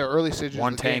run run in the early stages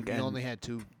one of the tank game, you only had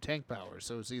 2 tank powers,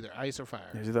 so it's either ice or fire.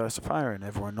 It's either ice or fire, and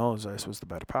everyone knows ice was the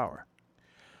better power.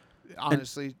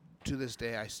 Honestly, to this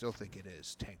day, I still think it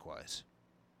is tank-wise.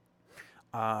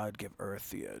 I'd give Earth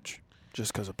the edge.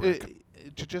 Just because of Brick.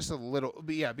 Just a little.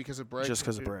 But yeah, because of Brick. Just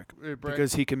because of Brick.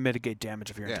 Because he can mitigate damage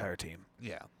of your entire team.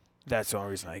 Yeah. That's the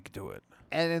only reason I could do it.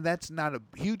 And that's not a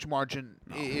huge margin.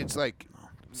 No, it's like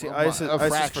See, a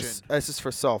fraction. Ice is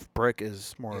for self. Brick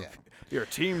is more of your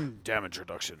team damage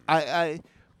reduction.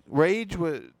 Rage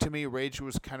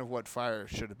was kind of what Fire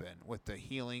should have been, with the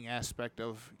healing aspect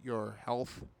of your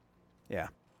health. Yeah.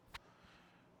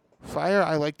 Fire,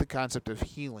 I like the concept of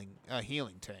healing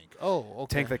tank. Oh,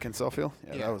 okay. Tank that can self-heal?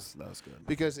 Yeah, that was good.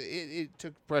 Because it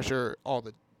took pressure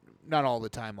not all the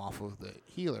time off of the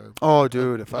healer. Oh,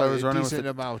 dude, if I was running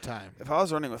amount of time. If I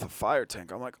was running with a fire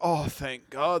tank, I'm like, oh, thank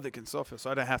God they can self-heal,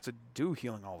 so I didn't have to do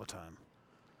healing all the time.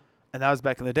 And that was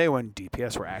back in the day when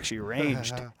DPS were actually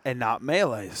ranged and not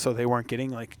melee, so they weren't getting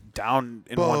like down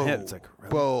in one hit. It's like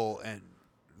really?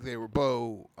 They were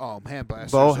hand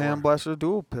blasters. Hand blasters,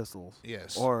 dual pistols.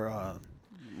 Yes. Or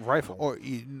rifle. Or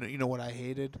you know what I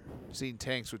hated? Seeing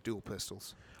tanks with dual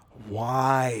pistols.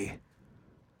 Why?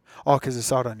 Oh, because I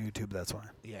saw it on YouTube. That's why.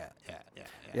 Yeah.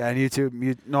 Yeah, on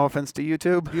YouTube. No offense to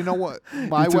YouTube. You know what?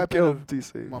 My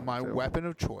weapon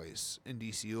of choice in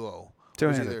DCUO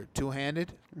was either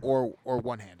two-handed or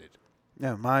one-handed.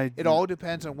 Yeah, It all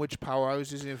depends on which power I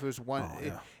was using. If it was one,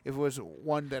 yeah. if it was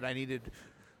one that I needed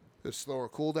the slower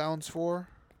cooldowns for,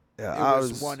 Yeah, it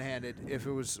was one-handed. If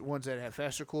it was ones that had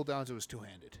faster cooldowns, it was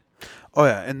two-handed. Oh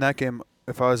yeah, in that game,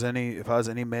 if I was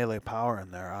any melee power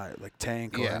in there, like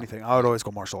tank or anything, I would always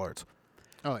go martial arts.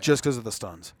 Oh, yeah. Just because of the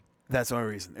stuns. That's the only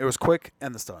reason. It was quick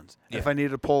and the stuns. Yeah. If I needed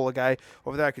to pull a guy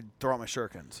over there, I could throw out my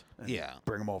shurikens and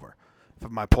bring him over. If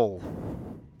my pull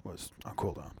was on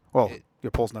cooldown. Well,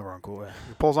 your pull's never on cooldown.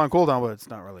 Your pull's on cooldown, but it's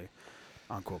not really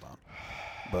on cooldown.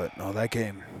 But no, that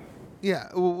game. Yeah,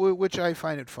 which I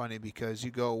find it funny because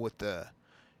you go with the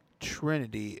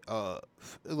trinity of,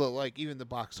 like, even the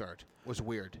box art was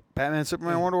weird. Batman,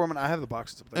 Superman, Wonder Woman, I have the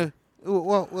boxes up there.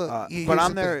 But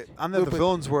on there the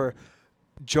villains were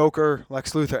Joker,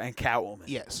 Lex Luthor, and Catwoman.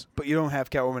 Yes. But you don't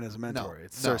have Catwoman as a mentor. No,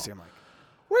 it's Cersei. I'm like,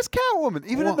 where's Catwoman?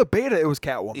 Even in the beta, it was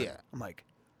Catwoman. Yeah. I'm like,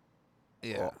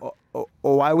 yeah.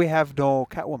 Why we have no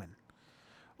Catwoman?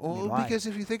 Well, because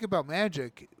if you think about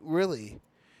magic, really,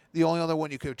 the only other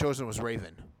one you could have chosen was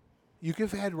Raven. You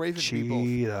could have had Raven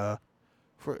be both.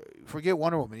 Forget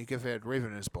Wonder Woman. You could have had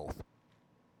Raven as both.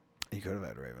 You could have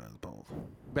had Raven as both.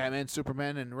 Batman,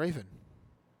 Superman, and Raven.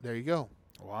 There you go.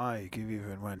 Why? You could have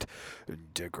even went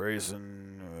Dick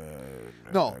Grayson,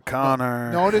 No.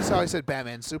 Connor. Notice how I said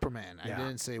Batman, Superman. I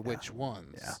didn't say which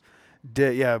ones.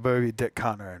 Yeah. But it'd be Dick,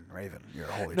 Connor, and Raven. Your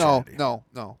holy trinity.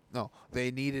 No. They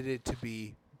needed it to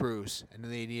be Bruce, and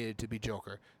they needed it to be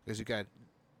Joker, because you got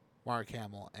Mark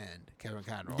Hamill and Kevin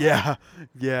Conroy. Yeah.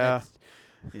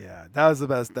 That was the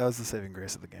best. That was the saving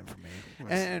grace of the game for me.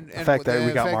 And the fact that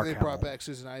we got Mark they Hamill. brought back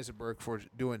Susan Eisenberg for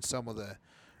doing some of the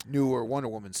newer Wonder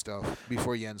Woman stuff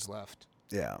before Jens left.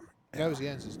 Yeah. That was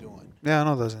Jens' doing. Yeah, I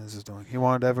know that was Jens' doing. He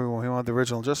wanted everyone. He wanted the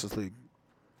original Justice League.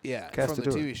 Yeah, cast from to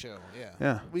the do TV it. show. Yeah.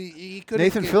 Yeah. He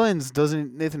Nathan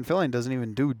Fillion doesn't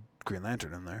even do Green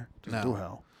Lantern in there. Doesn't do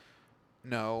Hal.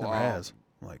 No. Never has.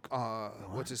 Like,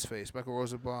 what's his face? Michael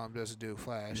Rosenbaum doesn't do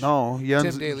Flash. No, Jens.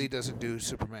 Tim Daly doesn't do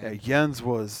Superman. Yeah, Jens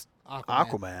was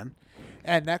Aquaman.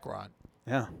 And Necron.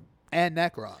 Yeah. And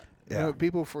Necron. Yeah. You know,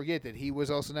 people forget that he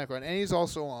was also Necron, and he's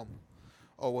also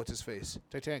what's his face?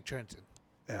 Titanic Trenton.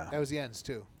 Yeah. That was Jens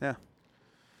too. Yeah.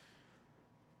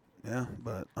 Yeah,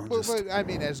 but But I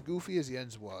mean, as goofy as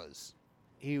Jens was,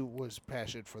 he was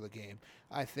passionate for the game.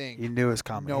 I think he knew his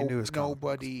comic. He knew his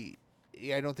nobody.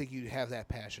 I don't think you have that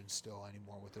passion still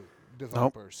anymore with the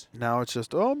developers. Nope. Now it's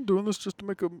just, I'm doing this just to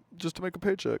make a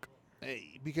paycheck.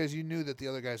 Because you knew that the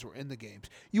other guys were in the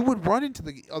games. You would run into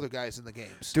the other guys in the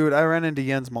games. Dude, I ran into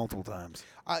Jens multiple times.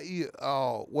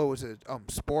 What was it?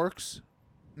 Sporks?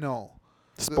 No.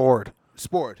 Spord.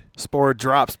 Spord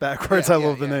drops backwards. I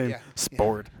love the name. Yeah.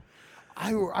 Spord.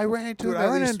 I ran into him. Dude, I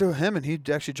ran into him, and he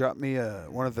actually dropped me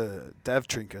one of the dev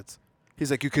trinkets. He's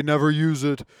like, you can never use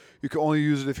it. You can only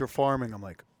use it if you're farming. I'm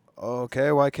like,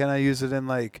 okay, why can't I use it in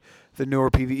like the newer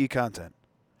PvE content?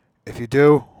 If you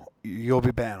do, you'll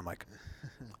be banned. I'm like,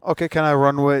 okay, can I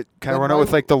run it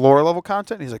with like the lower level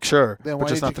content? He's like, sure, then but why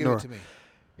just did not you the give newer.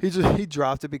 it to me? He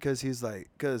dropped it because he's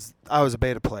like, because I was a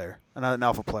beta player and not an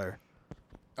alpha player.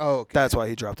 Oh, okay. That's why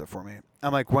he dropped it for me.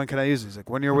 I'm like, when can I use it? He's like,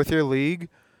 when you're with your league,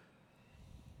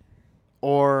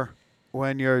 or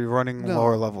when you're running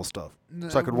lower level stuff.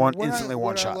 So I could instantly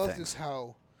one shot things. What I loved is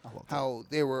how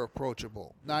they were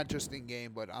approachable, not just in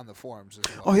game but on the forums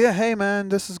as well. Oh yeah, hey man,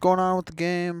 this is going on with the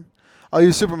game. I'll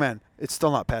use Superman. It's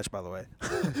still not patched, by the way.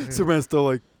 Superman's still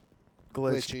like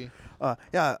glitched.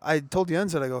 Yeah, I told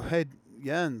Jens that. I go, hey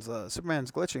Jens,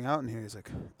 Superman's glitching out in here. He's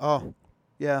like, oh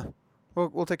yeah,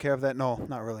 we'll take care of that. No,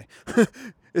 not really.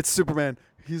 It's Superman.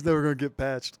 He's never going to get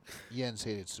patched. Jens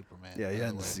hated Superman. Yeah,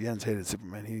 Jens hated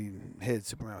Superman. He hated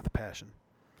Superman with a passion.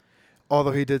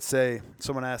 Although he did say,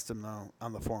 someone asked him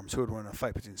on the forums who would win a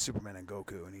fight between Superman and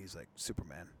Goku, and he's like,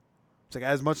 Superman. It's like,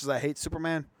 as much as I hate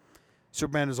Superman,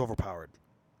 Superman is overpowered.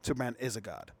 Superman is a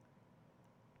god.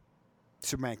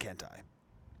 Superman can't die.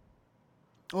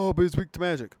 Oh, but he's weak to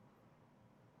magic.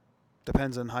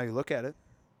 Depends on how you look at it.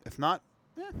 If not,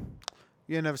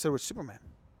 you never said which Superman.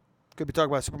 Could be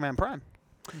talking about Superman Prime,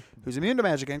 who's immune to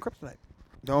magic and kryptonite.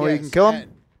 The only way you can kill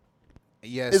him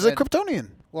is a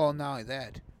Kryptonian. Well, not only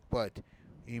that, but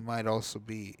he might also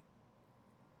be.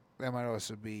 That might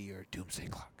also be your Doomsday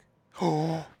Clock.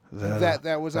 Oh,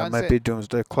 that was on set. That might be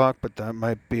Doomsday Clock, but that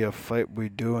might be a fight we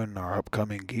do in our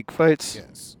upcoming Geek Fights.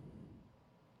 Yes.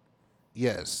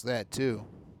 Yes, that too.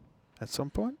 At some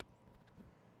point.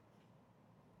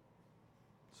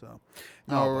 So,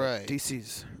 all right.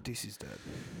 DC's dead.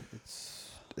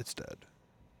 It's dead.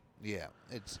 Yeah,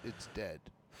 it's dead.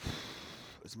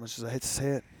 As much as I hate to say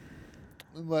it.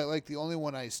 Like the only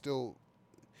one I still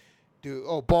do.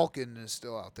 Oh, Balkan is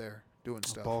still out there. doing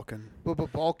stuff. Balkan.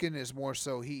 But Balkan is more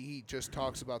so he just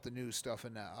talks about the new stuff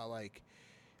and like,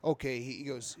 okay, he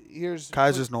goes, here's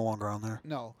Kaiser's no longer on there.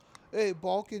 No, hey,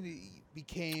 Balkan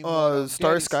became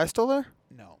Starry Sky still there?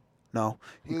 No,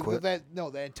 he quit. That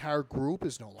entire group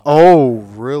is no longer. Oh,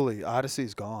 really?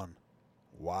 Odyssey's gone.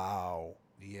 Wow.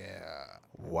 Yeah.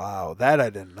 Wow, that I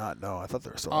did not know. I thought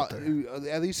they were still out there.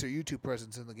 At least their YouTube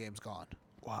presence in the game's gone.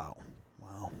 Wow.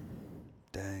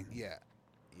 Dang. Yeah.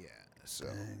 So,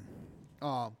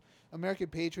 Dang. American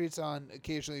Patriots on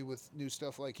occasionally with new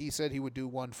stuff. Like he said, he would do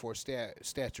one for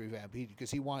stats revamp because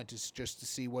he wanted to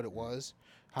see what it was,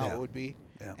 how it would be,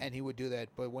 and he would do that.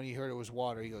 But when he heard it was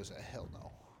water, he goes, "Hell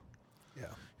no."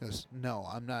 Yeah. He goes, "No,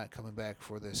 I'm not coming back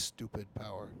for this stupid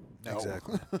power." No.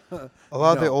 Exactly. A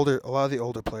lot of the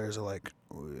older players are like,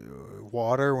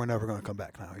 water. We're never going to come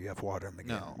back now. You have water in the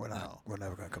game. We're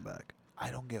never going to come back. I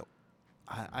don't get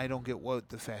what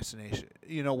the fascination.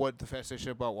 You know what the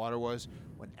fascination about water was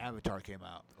when Avatar came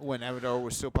out, when Avatar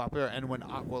was so popular, and when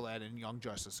Aqualad and Young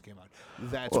Justice came out.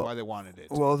 That's why they wanted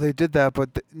it. Well, they did that,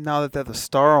 but now that they have the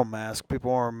Starro mask,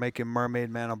 people are making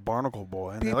Mermaid Man a Barnacle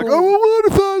Boy, and they're like, "Oh, what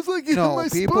if I was like my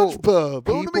SpongeBob?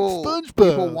 I want to make SpongeBob."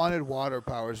 People wanted water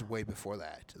powers way before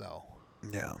that, though.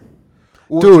 Yeah.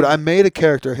 Dude, I made a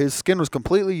character. His skin was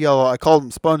completely yellow. I called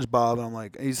him SpongeBob, and I'm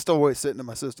like, he's still sitting in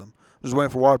my system. I'm just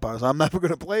waiting for water powers. I'm never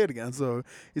going to play it again, so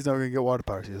he's never going to get water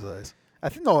powers these days. I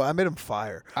made him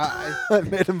fire. I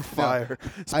made him fire.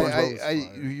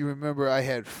 You remember I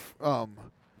had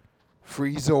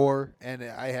Freezor, and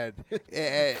I had...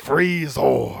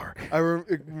 Freezor.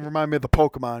 It reminded me of the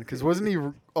Pokemon, because wasn't he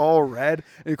all red?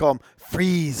 And you call him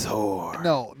Freezor.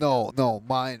 No.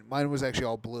 Mine was actually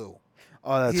all blue.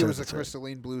 Oh, that's right. He was a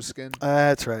crystalline blue skin.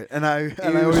 That's right. And I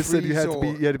always said you had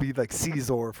to be like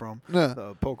Caesar from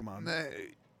Pokemon.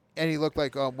 And he looked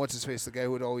like what's his face, the guy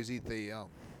who would always eat the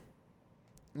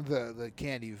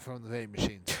candy from the vending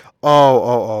machines.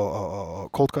 Oh,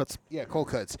 Cold Cuts. Yeah, Cold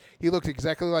Cuts. He looked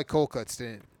exactly like Cold Cuts,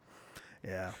 didn't?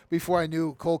 Yeah. Before I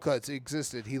knew Cold Cuts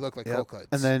existed, he looked like Cold Cuts.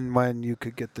 And then when you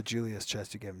could get the Julius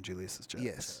chest, you gave him Julius's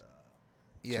chest.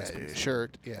 Yes.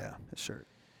 Shirt. Yeah, his shirt.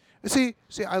 See,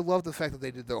 I love the fact that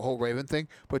they did the whole Raven thing,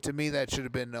 but to me that should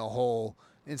have been a whole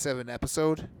instead of an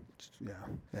episode.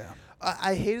 Yeah.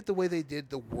 I hated the way they did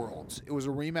the worlds. It was a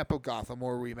remap of Gotham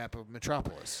or a remap of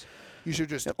Metropolis. You should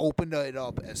just open it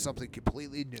up as something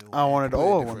completely new. I wanted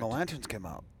when the Lanterns came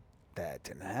out. That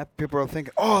didn't happen. People were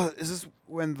thinking, "Oh, is this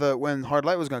when Hard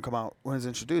Light was going to come out? When it was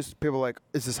introduced?" People were like,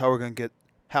 "Is this how we're going to get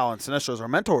Hal and Sinestro as our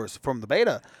mentors from the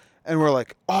beta?" And we're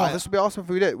like, "Oh, this would be awesome if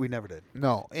we did." We never did.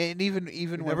 No, and even we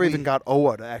when never even got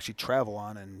Oa to actually travel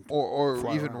on and or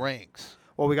even around. ranks.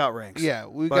 Well, we got ranks. Yeah,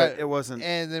 it wasn't.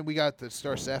 And then we got the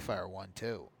Star Sapphire one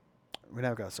too. We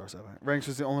never got Star Sapphire. Ranks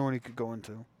was the only one you could go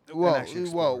into.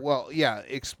 Explore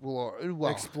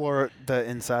the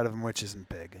inside of them, which isn't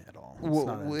big at all.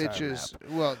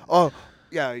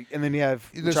 And then you have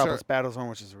Metropolis Battle Zone,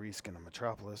 which is a reskin of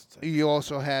Metropolis. You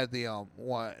also had the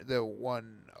one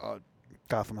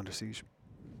Gotham Under Siege.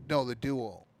 No, the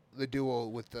duo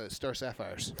with the Star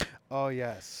Sapphires. Oh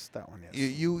yes, that one. Yes.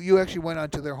 You actually went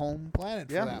onto their home planet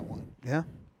for that one. Yeah.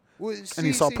 Well, and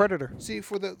you saw Predator. See,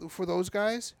 for those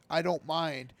guys, I don't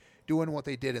mind doing what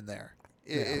they did in there.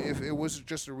 Yeah. If it was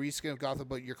just a reskin of Gotham,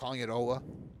 but you're calling it Oa,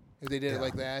 if they did it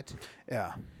like that.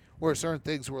 Yeah. Where certain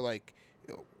things were like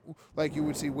you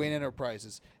would see Wayne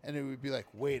Enterprises, and it would be like,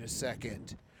 wait a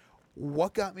second,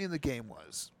 what got me in the game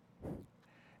was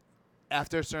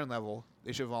after a certain level,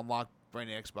 they should have unlocked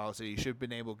Brainiac's bottle, so you should have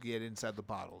been able to get inside the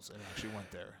bottles and actually went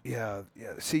there. Yeah.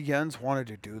 See, Jens wanted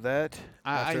to do that.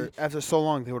 After so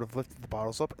long, they would have lifted the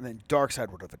bottles up, and then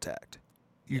Darkseid would have attacked.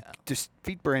 You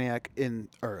defeat Brainiac in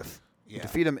Earth. You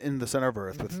defeat him in the center of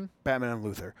Earth with Batman and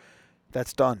Luthor.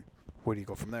 That's done. Where do you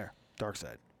go from there?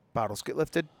 Darkseid. Bottles get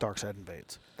lifted, Darkseid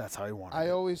invades. That's how you want it. I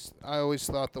always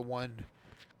thought the one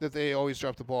that they always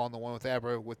dropped the ball on, the one with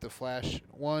Abra with the Flash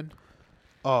one.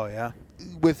 Oh, yeah?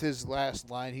 With his last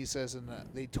line, he says, and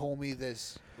they told me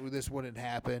this wouldn't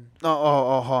happen.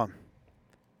 Hold on.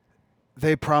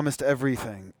 They promised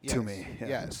everything to me. Yeah.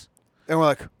 Yes. And we're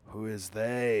like, who is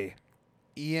they?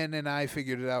 Ian and I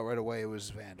figured it out right away. It was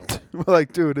Vandal. We're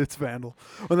like, dude, it's Vandal.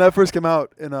 When that first came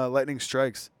out in Lightning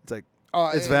Strikes, it's like,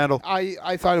 it's Vandal.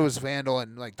 I thought it was Vandal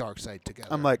and like Darkseid together.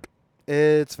 I'm like,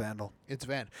 it's Vandal. It's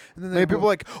Vandal. And then people are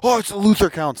like, oh, it's the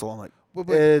Luthor Council. I'm like,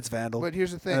 it's Vandal. But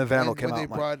here's the thing. And then Vandal came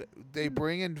out. They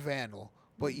bring in Vandal,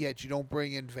 but yet you don't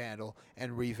bring in Vandal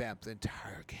and revamp the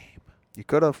entire game. You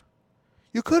could have.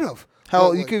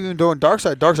 Hell, you could even do it in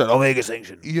Darkseid Omega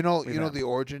Sanction. You know the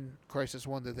Origin Crisis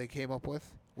one that they came up with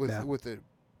the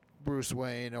Bruce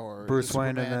Wayne or Bruce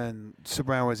Wayne, Superman. and then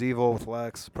Superman was evil with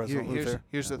Lex, President Luthor.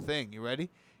 Here's the thing. You ready?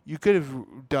 You could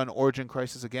have done Origin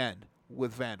Crisis again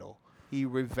with Vandal. He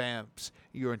revamps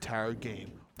your entire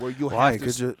game where you have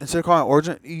to. Instead of calling it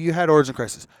Origin, you had Origin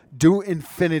Crisis. Do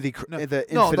Infinite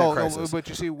Crisis, no, but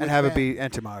you see, with and have it be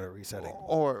antimatter resetting.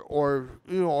 Or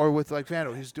with like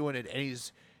Vandal, he's doing it, and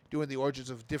he's doing the origins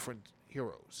of different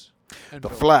heroes. The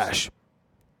Flash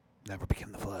never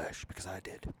became the Flash because I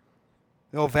did.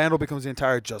 Vandal becomes the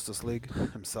entire Justice League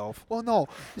himself. Well, no.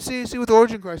 See, with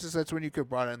Origin Crisis, that's when you could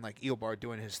brought in like Eobard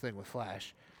doing his thing with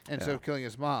Flash, and instead of killing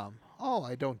his mom. Oh,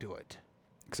 I don't do it.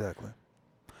 Exactly.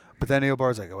 But then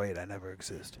Eobard's like, oh, wait, I never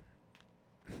exist.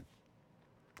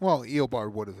 Well,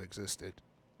 Eobard would have existed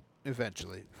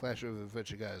eventually. Flash would have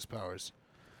eventually got his powers.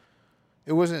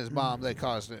 It wasn't his mom that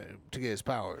caused him to get his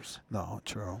powers. No,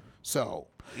 true. So,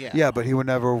 yeah. Yeah, but he would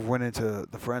never went into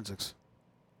the forensics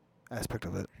aspect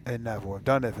of it. And never would have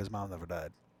done it if his mom never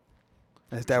died.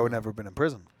 And his dad would never have been in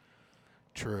prison.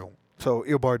 True. So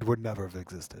Eobard would never have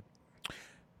existed.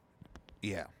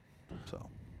 Yeah. So.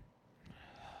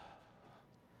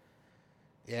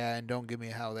 Yeah, and don't give me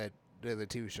how that the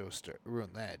TV show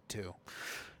ruined that too.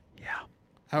 Yeah.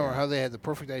 How they had the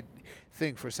perfect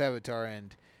thing for Savitar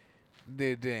and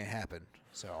it didn't happen.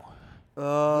 So they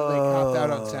copped out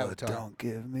on Savitar. Don't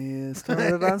give me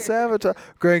started on Savitar.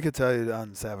 Greg could tell you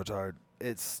on Savitar.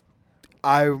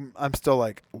 I'm still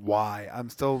like, why? I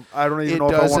don't even know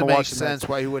if I want to watch it. It doesn't make sense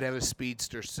why he would have a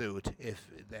speedster suit if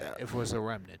it was a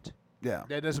remnant. Yeah.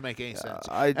 That doesn't make any sense.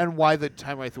 And why the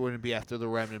Time Wraith wouldn't be after the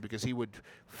Remnant, because he would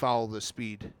follow the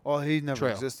speed. Well, he never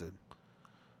trail. existed.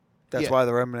 That's why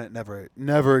the Remnant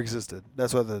never existed.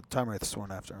 That's why the Time Wraiths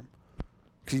weren't after him.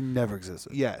 Because he never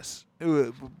existed. Yes.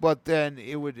 But then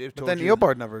it would... But then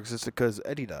Eobard never existed because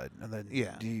Eddie died. And then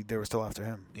they were still after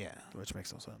him. Yeah. Which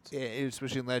makes no sense. Yeah,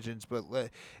 especially in Legends. But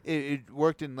it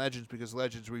worked in Legends because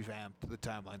Legends revamped the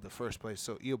timeline in the first place.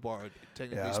 So Eobard,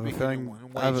 technically speaking, in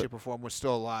one shape or form, was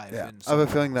still alive. Yeah, I have a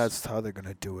feeling that's how they're going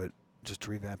to do it. Just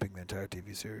revamping the entire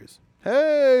TV series.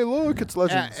 Hey, look, it's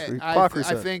Legends. I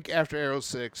think after Arrow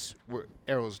 6,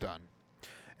 Arrow's done.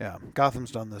 Yeah,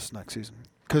 Gotham's done this next season.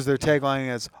 Because their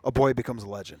tagline is, a boy becomes a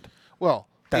legend. Well,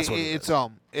 that's what it is.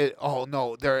 Oh,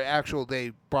 no,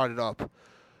 they brought it up.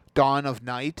 Dawn of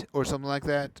Night or something like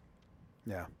that.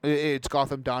 Yeah. It's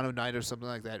Gotham Dawn of Night or something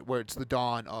like that, where it's the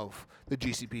dawn of the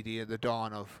GCPD and the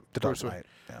dawn of the Dark Knight.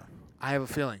 Yeah. I have a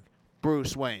feeling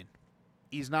Bruce Wayne,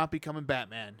 he's not becoming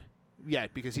Batman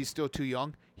yet because he's still too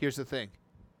young. Here's the thing.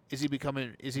 Is he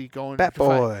going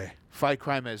Batboy. to fight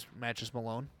crime as Matches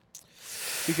Malone?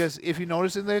 Because if you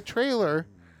notice in the trailer,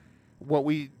 what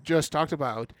we just talked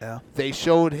about, they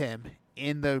showed him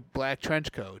in the black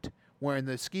trench coat wearing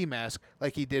the ski mask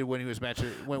like he did when he was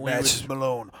Matches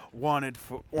Malone wanted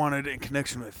in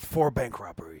connection with 4 bank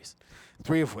robberies.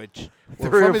 3 of which were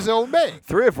from his own bank.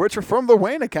 3 of which are from the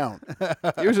Wayne account.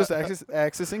 He was just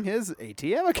accessing his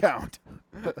ATM account.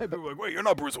 People were like, wait, you're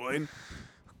not Bruce Wayne.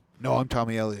 No, I'm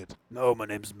Tommy Elliott. No, my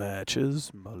name's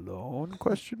Matches Malone, ?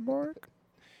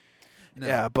 No.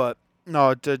 Yeah, but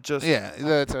no, just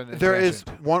that's an there is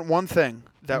one thing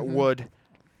that would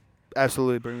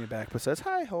absolutely bring me back. Besides,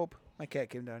 hi Hope, my cat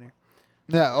came down here.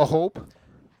 Yeah, a Hope,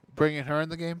 bringing her in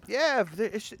the game. Yeah,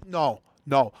 no.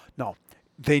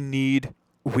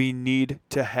 We need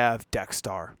to have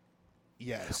Dexstar.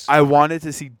 Yes, I wanted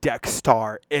to see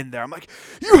Dexstar in there. I'm like,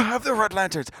 you have the Red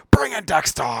Lanterns, bring in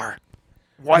Dexstar.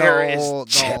 Where is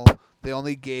Chip? No, they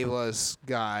only gave us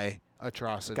Guy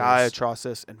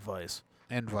Atrocitus, and Vice.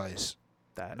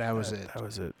 That was it. That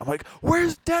was it. I'm like,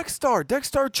 where's Dexstar?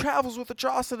 Dexstar travels with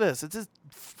Atrocitus. It's his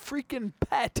freaking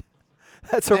pet.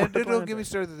 That's a and don't give me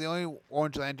started that the only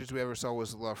Orange Lanterns we ever saw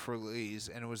was La Feliz,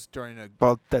 and it was during a...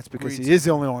 Well, that's because he is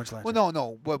the only Orange Lantern. Well,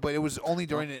 no, but it was only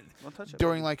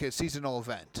during like a seasonal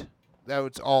event. That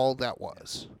was all that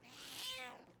was.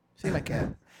 See my cat.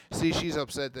 See, she's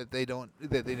upset that they didn't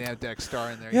have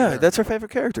Dexstar in there. Yeah, either. That's her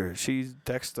favorite character. She's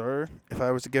Dexstar. If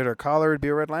I was to get her a collar, it'd be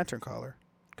a Red Lantern collar,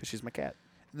 because she's my cat.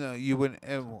 No, you wouldn't.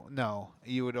 No,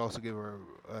 you would also give her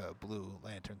a Blue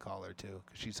Lantern collar too,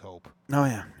 because she's Hope. Oh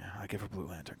yeah, I give her Blue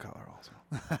Lantern collar also,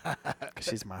 because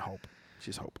she's my Hope.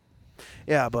 She's Hope.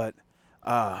 Yeah, but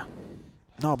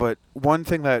no, but one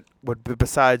thing that would be,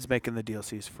 besides making the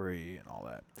DLCs free and all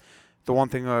that, the one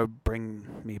thing that would bring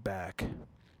me back.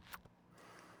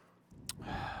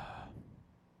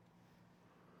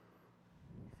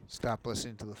 Stop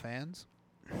listening to the fans.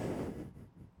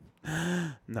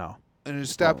 No. And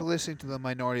stop listening to the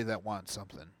minority that wants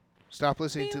something. Stop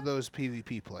listening to those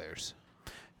PvP players.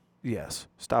 Yes.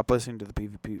 Stop listening to the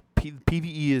PvP.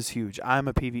 PvE is huge. I'm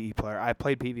a PvE player. I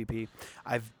played PvP.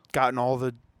 I've gotten all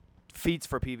the feats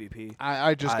for PvP.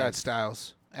 I just got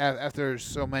styles after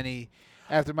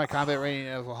my combat rating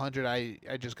of 100.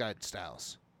 I just got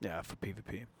styles. Yeah, for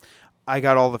PvP. I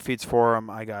got all the feats for him.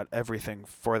 I got everything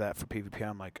for that for PvP.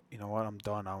 I'm like, you know what? I'm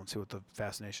done. I don't see what the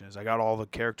fascination is. I got all the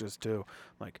characters too.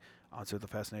 I'm like, I don't see what the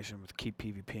fascination with keep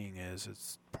PvPing is.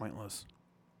 It's pointless.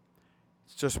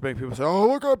 It's just to make people say, oh,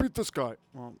 look, I beat this guy.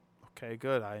 Well, okay,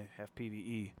 good. I have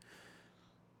PvE.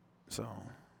 So.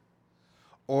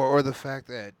 Or the fact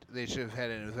that they should have had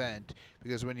an event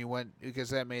because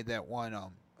that made that one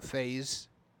phase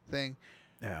thing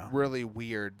really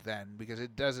weird then because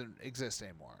it doesn't exist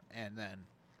anymore. And then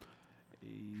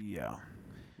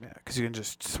because you can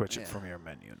just switch it from your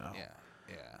menu now. Yeah.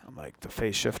 I'm like the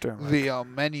phase shifter. The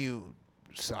menu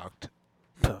sucked.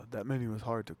 That menu was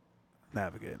hard to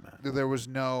navigate, man. There was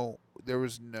no.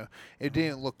 It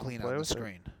didn't look clean on the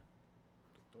screen.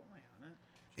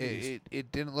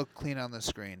 It didn't look clean on the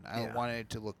screen. I wanted it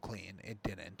to look clean. It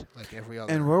didn't. Like every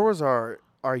other. And where was our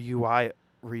UI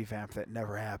revamp that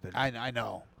never happened? I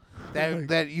know.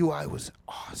 That UI was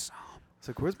awesome. It's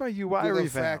like, where's my UI revamp? The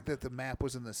fact that the map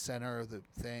was in the center of the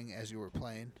thing as you were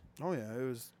playing. Oh yeah, it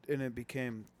was, and it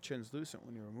became translucent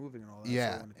when you were moving and all that.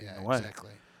 Yeah, so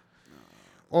exactly.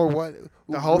 Or what?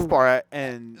 The health bar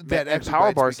and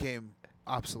power bars became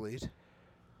obsolete.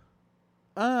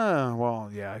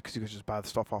 Well, yeah, because you could just buy the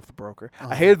stuff off the broker.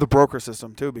 I hated the broker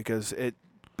system too because it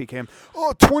became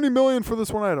 20 million for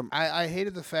this one item. I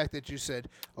hated the fact that you said,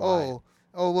 oh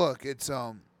look, it's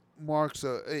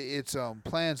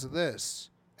plans of this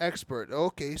expert.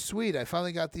 Okay, sweet. I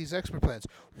finally got these expert plans.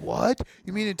 What?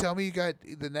 You mean to tell me you got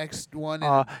the next one?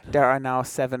 There are now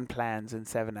 7 plans and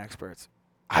 7 experts.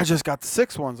 I just got the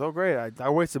 6 ones. Oh, great. I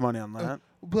wasted money on that.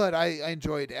 But I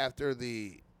enjoyed after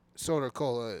the Soda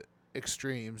Cola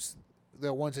Extremes,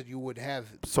 the ones that you would have.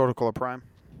 Soda Cola Prime?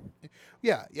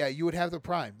 Yeah, you would have the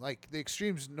Prime. Like, the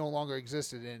Extremes no longer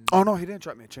existed in... Oh, no, he didn't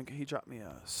drop me a chink. He dropped me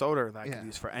a soda that I could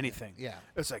use for anything. Yeah.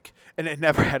 It's like... And it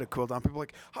never had a cooldown. People are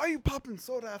like, how are you popping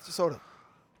soda after soda?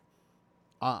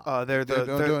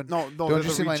 Don't you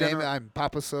see my name? I'm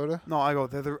Papa Soda? No, I go,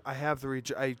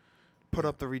 I put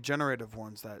up the regenerative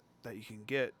ones that you can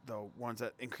get, the ones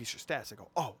that increase your stats. I go,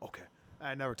 oh, okay.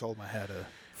 I never told him I had a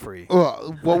free.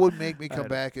 Well, what would make me come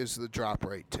back is the drop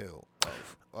rate, too,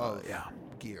 of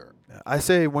gear. Yeah. I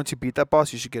say once you beat that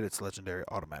boss, you should get its legendary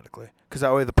automatically. Because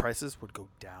that way the prices would go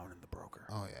down in the broker.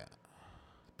 Oh, yeah.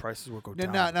 Prices would go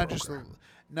down not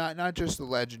just the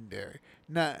legendary.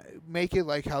 Make it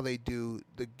like how they do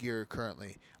the gear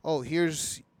currently. Oh,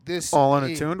 here's this. All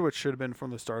unattuned, which should have been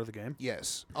from the start of the game.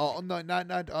 Yes. Oh, no, not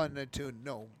unattuned.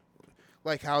 No.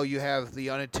 Like how you have the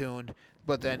unattuned,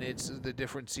 but then it's the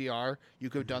different CR. You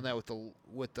could have done that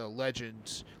with the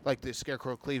legends, like the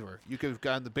Scarecrow Cleaver. You could have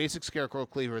gotten the basic Scarecrow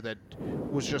Cleaver that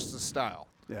was just the style.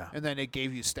 Yeah. And then it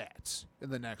gave you stats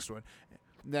in the next one.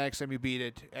 Next time you beat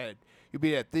it at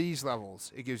these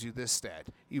levels, it gives you this stat.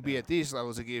 You beat at these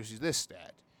levels, it gives you this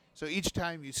stat. So each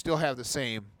time you still have the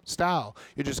same style.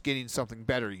 You're just getting something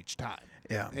better each time.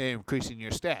 Yeah. And increasing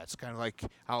your stats, kind of like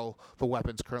how the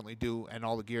weapons currently do and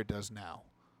all the gear does now.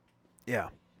 Yeah.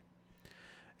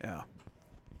 Yeah.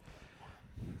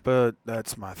 But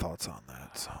that's my thoughts on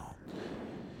that. So.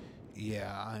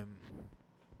 Yeah,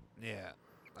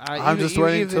 I'm just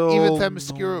waiting till even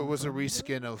Themyscira was a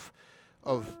reskin of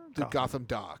the Gotham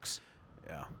Docks.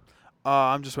 Yeah.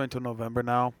 I'm just waiting till November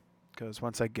now, because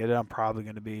once I get it, we're probably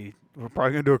gonna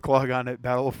do a CLOG on it,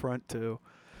 Battlefront 2.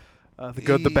 The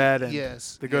good, the bad, and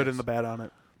the good and the bad on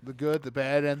it. The good, the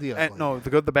bad, and the ugly. No,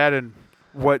 the good, the bad, and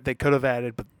what they could have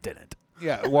added but didn't.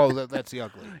 Yeah, well, that's the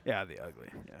ugly. Yeah, the ugly.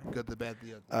 Yeah. Good, the bad,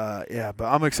 the ugly. Yeah, but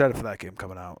I'm excited for that game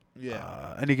coming out.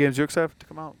 Yeah. Any games you excited to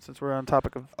come out since we're on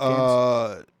topic of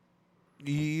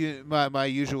games? My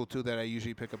usual two that I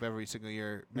usually pick up every single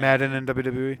year. Madden and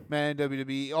WWE? Madden and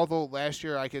WWE. Although last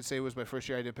year I could say was my first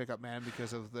year I didn't pick up Madden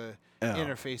because of the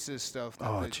interfaces stuff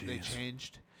that they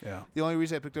changed. Yeah. The only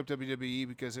reason I picked up WWE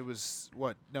because it was,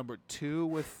 number 2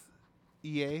 with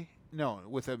EA? No,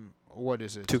 with them. What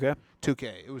is it? 2K?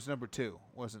 2K. It was number 2,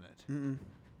 wasn't it? Mm-mm.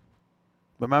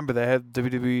 Remember, they had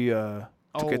WWE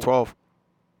 2K12,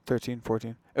 13,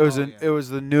 14. It was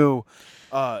the new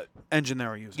engine they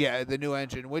were using. Yeah, the new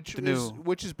engine, which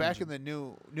is back in the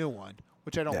new one,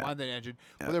 which I don't mind that engine.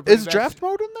 Yeah. Is draft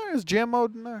mode in there? Is GM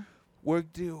mode in there?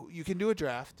 You can do a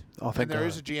draft. Oh, thank God. And there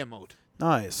is a GM mode.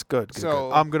 Nice, good.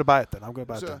 So I'm gonna buy it then.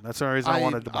 That's the only reason I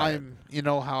wanted to buy it. You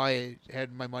know how I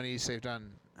had my money saved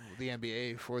on the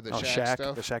NBA for the Shaq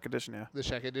stuff? The Shaq edition, yeah. The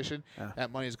Shaq edition. Yeah.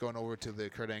 That money is going over to the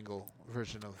Kurt Angle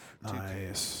version of 2K.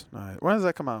 Nice. When does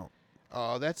that come out?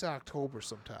 That's October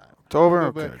sometime. October?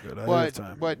 Okay, good. I have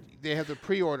time. But they have the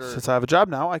pre-order. Since I have a job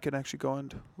now, I can actually go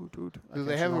and...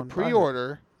 They have a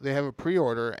pre-order. They have a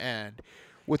pre-order, and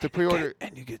with the pre-order...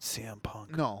 And you get CM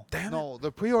Punk. No. Damn it. No,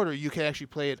 the pre-order, you can actually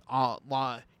play it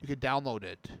online. You can download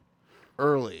it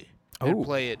early and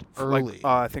play it early.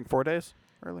 I think 4 days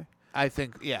early. I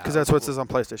think, yeah. Because that's what it says on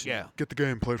PlayStation. Yeah. Get the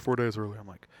game, play it 4 days early. I'm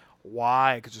like,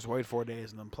 why? I could just wait 4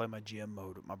 days and then play my GM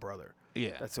mode with my brother.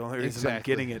 Yeah. That's the only reason I'm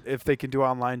getting it. If they can do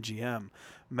online GM,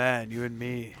 man, you and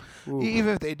me. Ooh.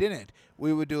 Even if they didn't,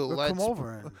 we would do come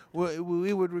over and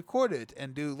we would record it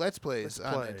and do Let's Plays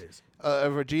on it.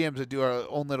 Of our GMs that do our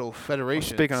own little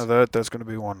federation. Speaking of that, there's going to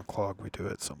be one CLOG we do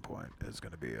at some point. It's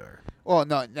going to be our... Well,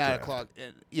 no, not a CLOG.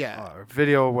 Yeah. Our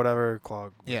video, whatever,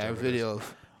 CLOG. Yeah, a video.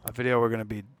 A video we're going to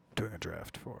be doing a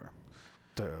draft for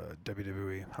the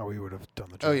WWE, how we would have done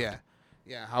the draft. Oh, yeah.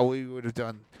 Yeah, how we would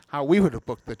have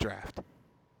booked the draft.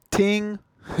 Ting.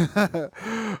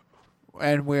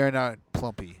 And we're not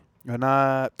plumpy. We're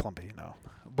not plumpy, no.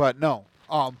 But no.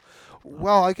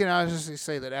 Well, I can honestly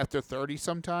say that after 30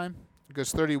 sometime,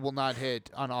 because 30 will not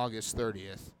hit on August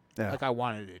 30th. Yeah. Like I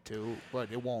wanted it to,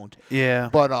 but it won't. Yeah.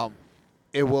 But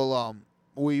it will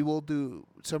we will do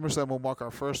SummerSlam will mark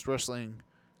our first wrestling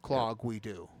CLOG we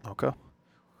do. Okay.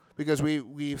 Because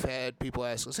we've had people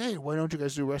ask us, "Hey, why don't you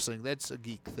guys do wrestling? That's a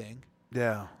geek thing."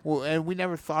 Yeah. Well, and we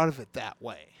never thought of it that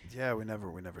way. Yeah, we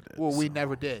never did. Well, we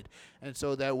never did, and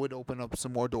so that would open up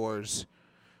some more doors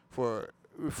for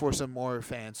some more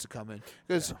fans to come in.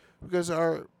 Because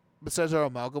besides our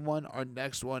amalgam one, our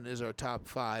next one is our top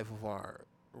 5 of our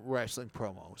wrestling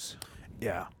promos.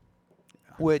 Yeah.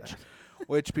 Which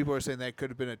people are saying that could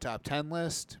have been a top 10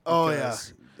 list. Oh yeah.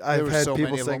 I've had so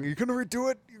people many saying, "You're gonna redo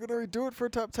it. You're gonna redo it for a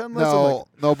top 10 list."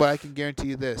 No, but I can guarantee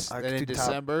you this: I that in could do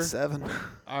December, top 7.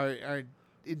 our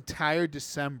entire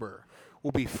December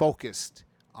will be focused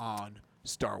on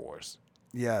Star Wars.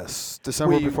 Yes,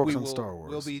 December will be focused on Star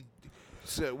Wars.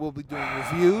 We'll be doing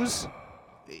reviews.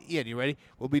 Ian, you ready?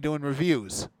 We'll be doing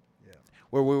reviews. Yeah.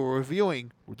 Where we were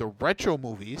reviewing the retro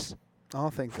movies. I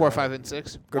don't think 4, 5, and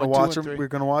 6. Gonna watch them. We're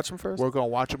gonna watch them first. We're gonna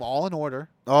watch them all in order.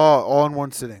 Oh, all in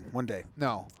one sitting, one day.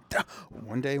 No.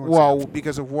 One day. Well,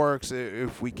 because of works,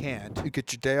 if we can't. You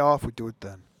get your day off, we do it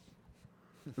then.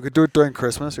 We could do it during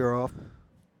Christmas. You're off.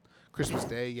 Christmas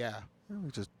Day, yeah. We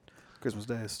just Christmas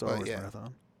Day is Star Wars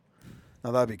marathon.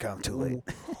 Now that'd be kind of too late.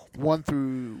 1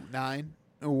 through 9,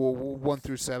 1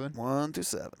 through 7. 1 through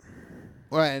 7.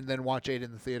 Well, and then watch 8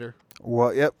 in the theater.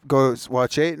 Well, yep. Go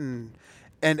watch 8 and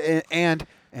in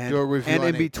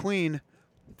between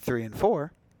 3 and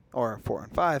 4, or 4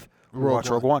 and 5, watch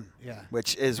Rogue One. Yeah.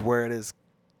 Which is where it is.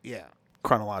 Yeah.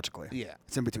 Chronologically. Yeah.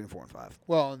 It's in between 4 and 5.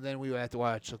 Well, and then we would have to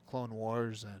watch the Clone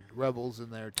Wars and Rebels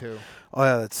in there too. Oh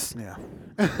yeah,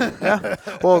 yeah.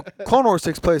 Well, Clone Wars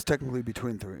takes place technically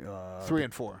between 3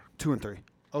 and 4. 2 and 3.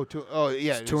 Oh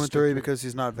yeah. It's 2 and 3 because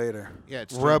he's not Vader. Yeah,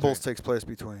 it's Rebels takes place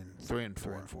between 3 and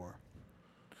 4. 3 and 4.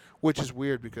 Which is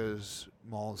weird because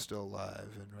Maul's still alive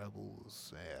in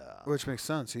Rebels. Yeah. Which makes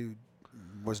sense. He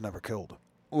was never killed.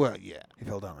 Well, yeah. He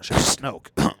fell down a ship. Snoke.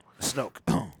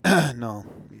 No.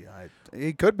 Yeah,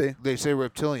 he could be. They say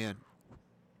reptilian.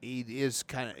 His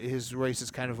race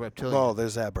is kind of reptilian. Well,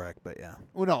 there's Zabrak, but yeah.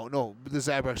 Well, no. The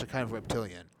Zabraks are kind of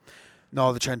reptilian.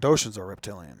 No, the Trandoshans are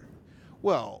reptilian.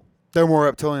 Well. They're more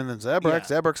reptilian than Zabraks.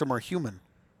 Yeah. Zabraks are more human.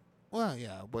 Well,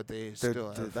 yeah, but they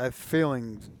still have... I have a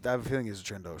feeling he's a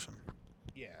Trandoshan.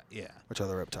 Yeah. Which are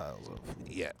the reptiles of the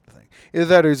thing. Either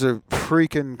that or he's a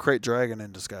freaking Krayt Dragon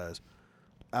in disguise.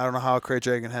 I don't know how a Krayt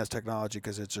Dragon has technology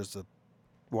because it's just a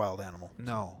wild animal.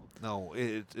 No,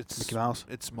 it's Mickey Mouse?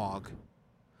 It's Smaug.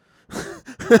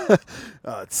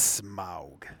 It's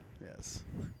Smaug.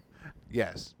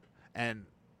 Yes. And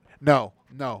no,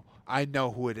 I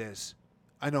know who it is.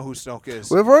 I know who Snoke is.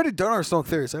 We've already done our Snoke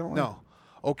theories, haven't we? No.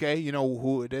 Okay, you know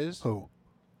who it is? Who?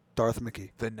 Darth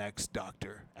Mickey. The next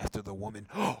Doctor after the woman.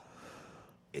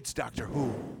 It's Doctor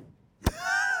Who.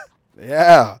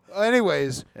 Yeah.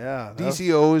 Anyways, yeah.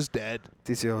 DCUO is dead.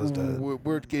 DCUO is dead.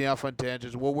 We're getting off on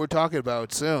tangents. What we're talking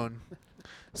about soon.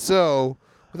 So,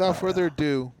 without further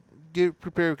ado, get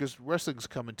prepared because wrestling's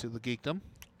coming to the geekdom.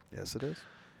 Yes, it is.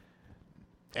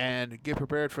 And get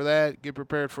prepared for that. Get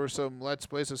prepared for some Let's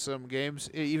Plays of some games,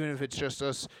 even if it's just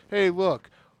us. Hey, look,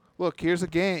 here's a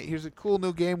game. Here's a cool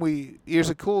new game. Here's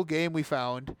a cool game we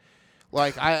found.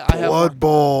 Like I have Blood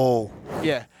Bowl.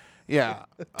 Yeah.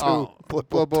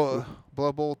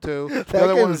 Blood Bowl 2.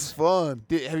 That game was fun.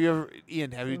 Have you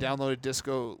downloaded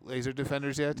Disco Laser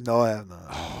Defenders yet? No, I have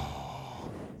not.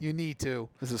 You need to.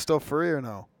 Is it still free or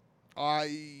no?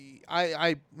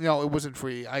 I no, it wasn't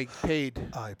free. I paid.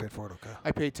 Oh, you paid for it. Okay.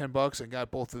 I paid $10 and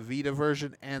got both the Vita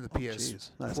version and the PS4 Jeez.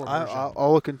 Nice. version.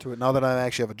 I'll look into it now that I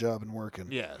actually have a job and working.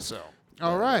 Yeah. So.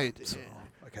 All right. So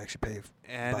I can actually pay.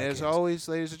 And buy as games. always,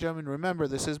 ladies and gentlemen, remember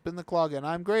this has been the CLOG, and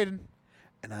I'm Graydon,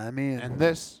 And I'm in. and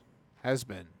this has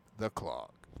been the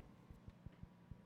CLOG.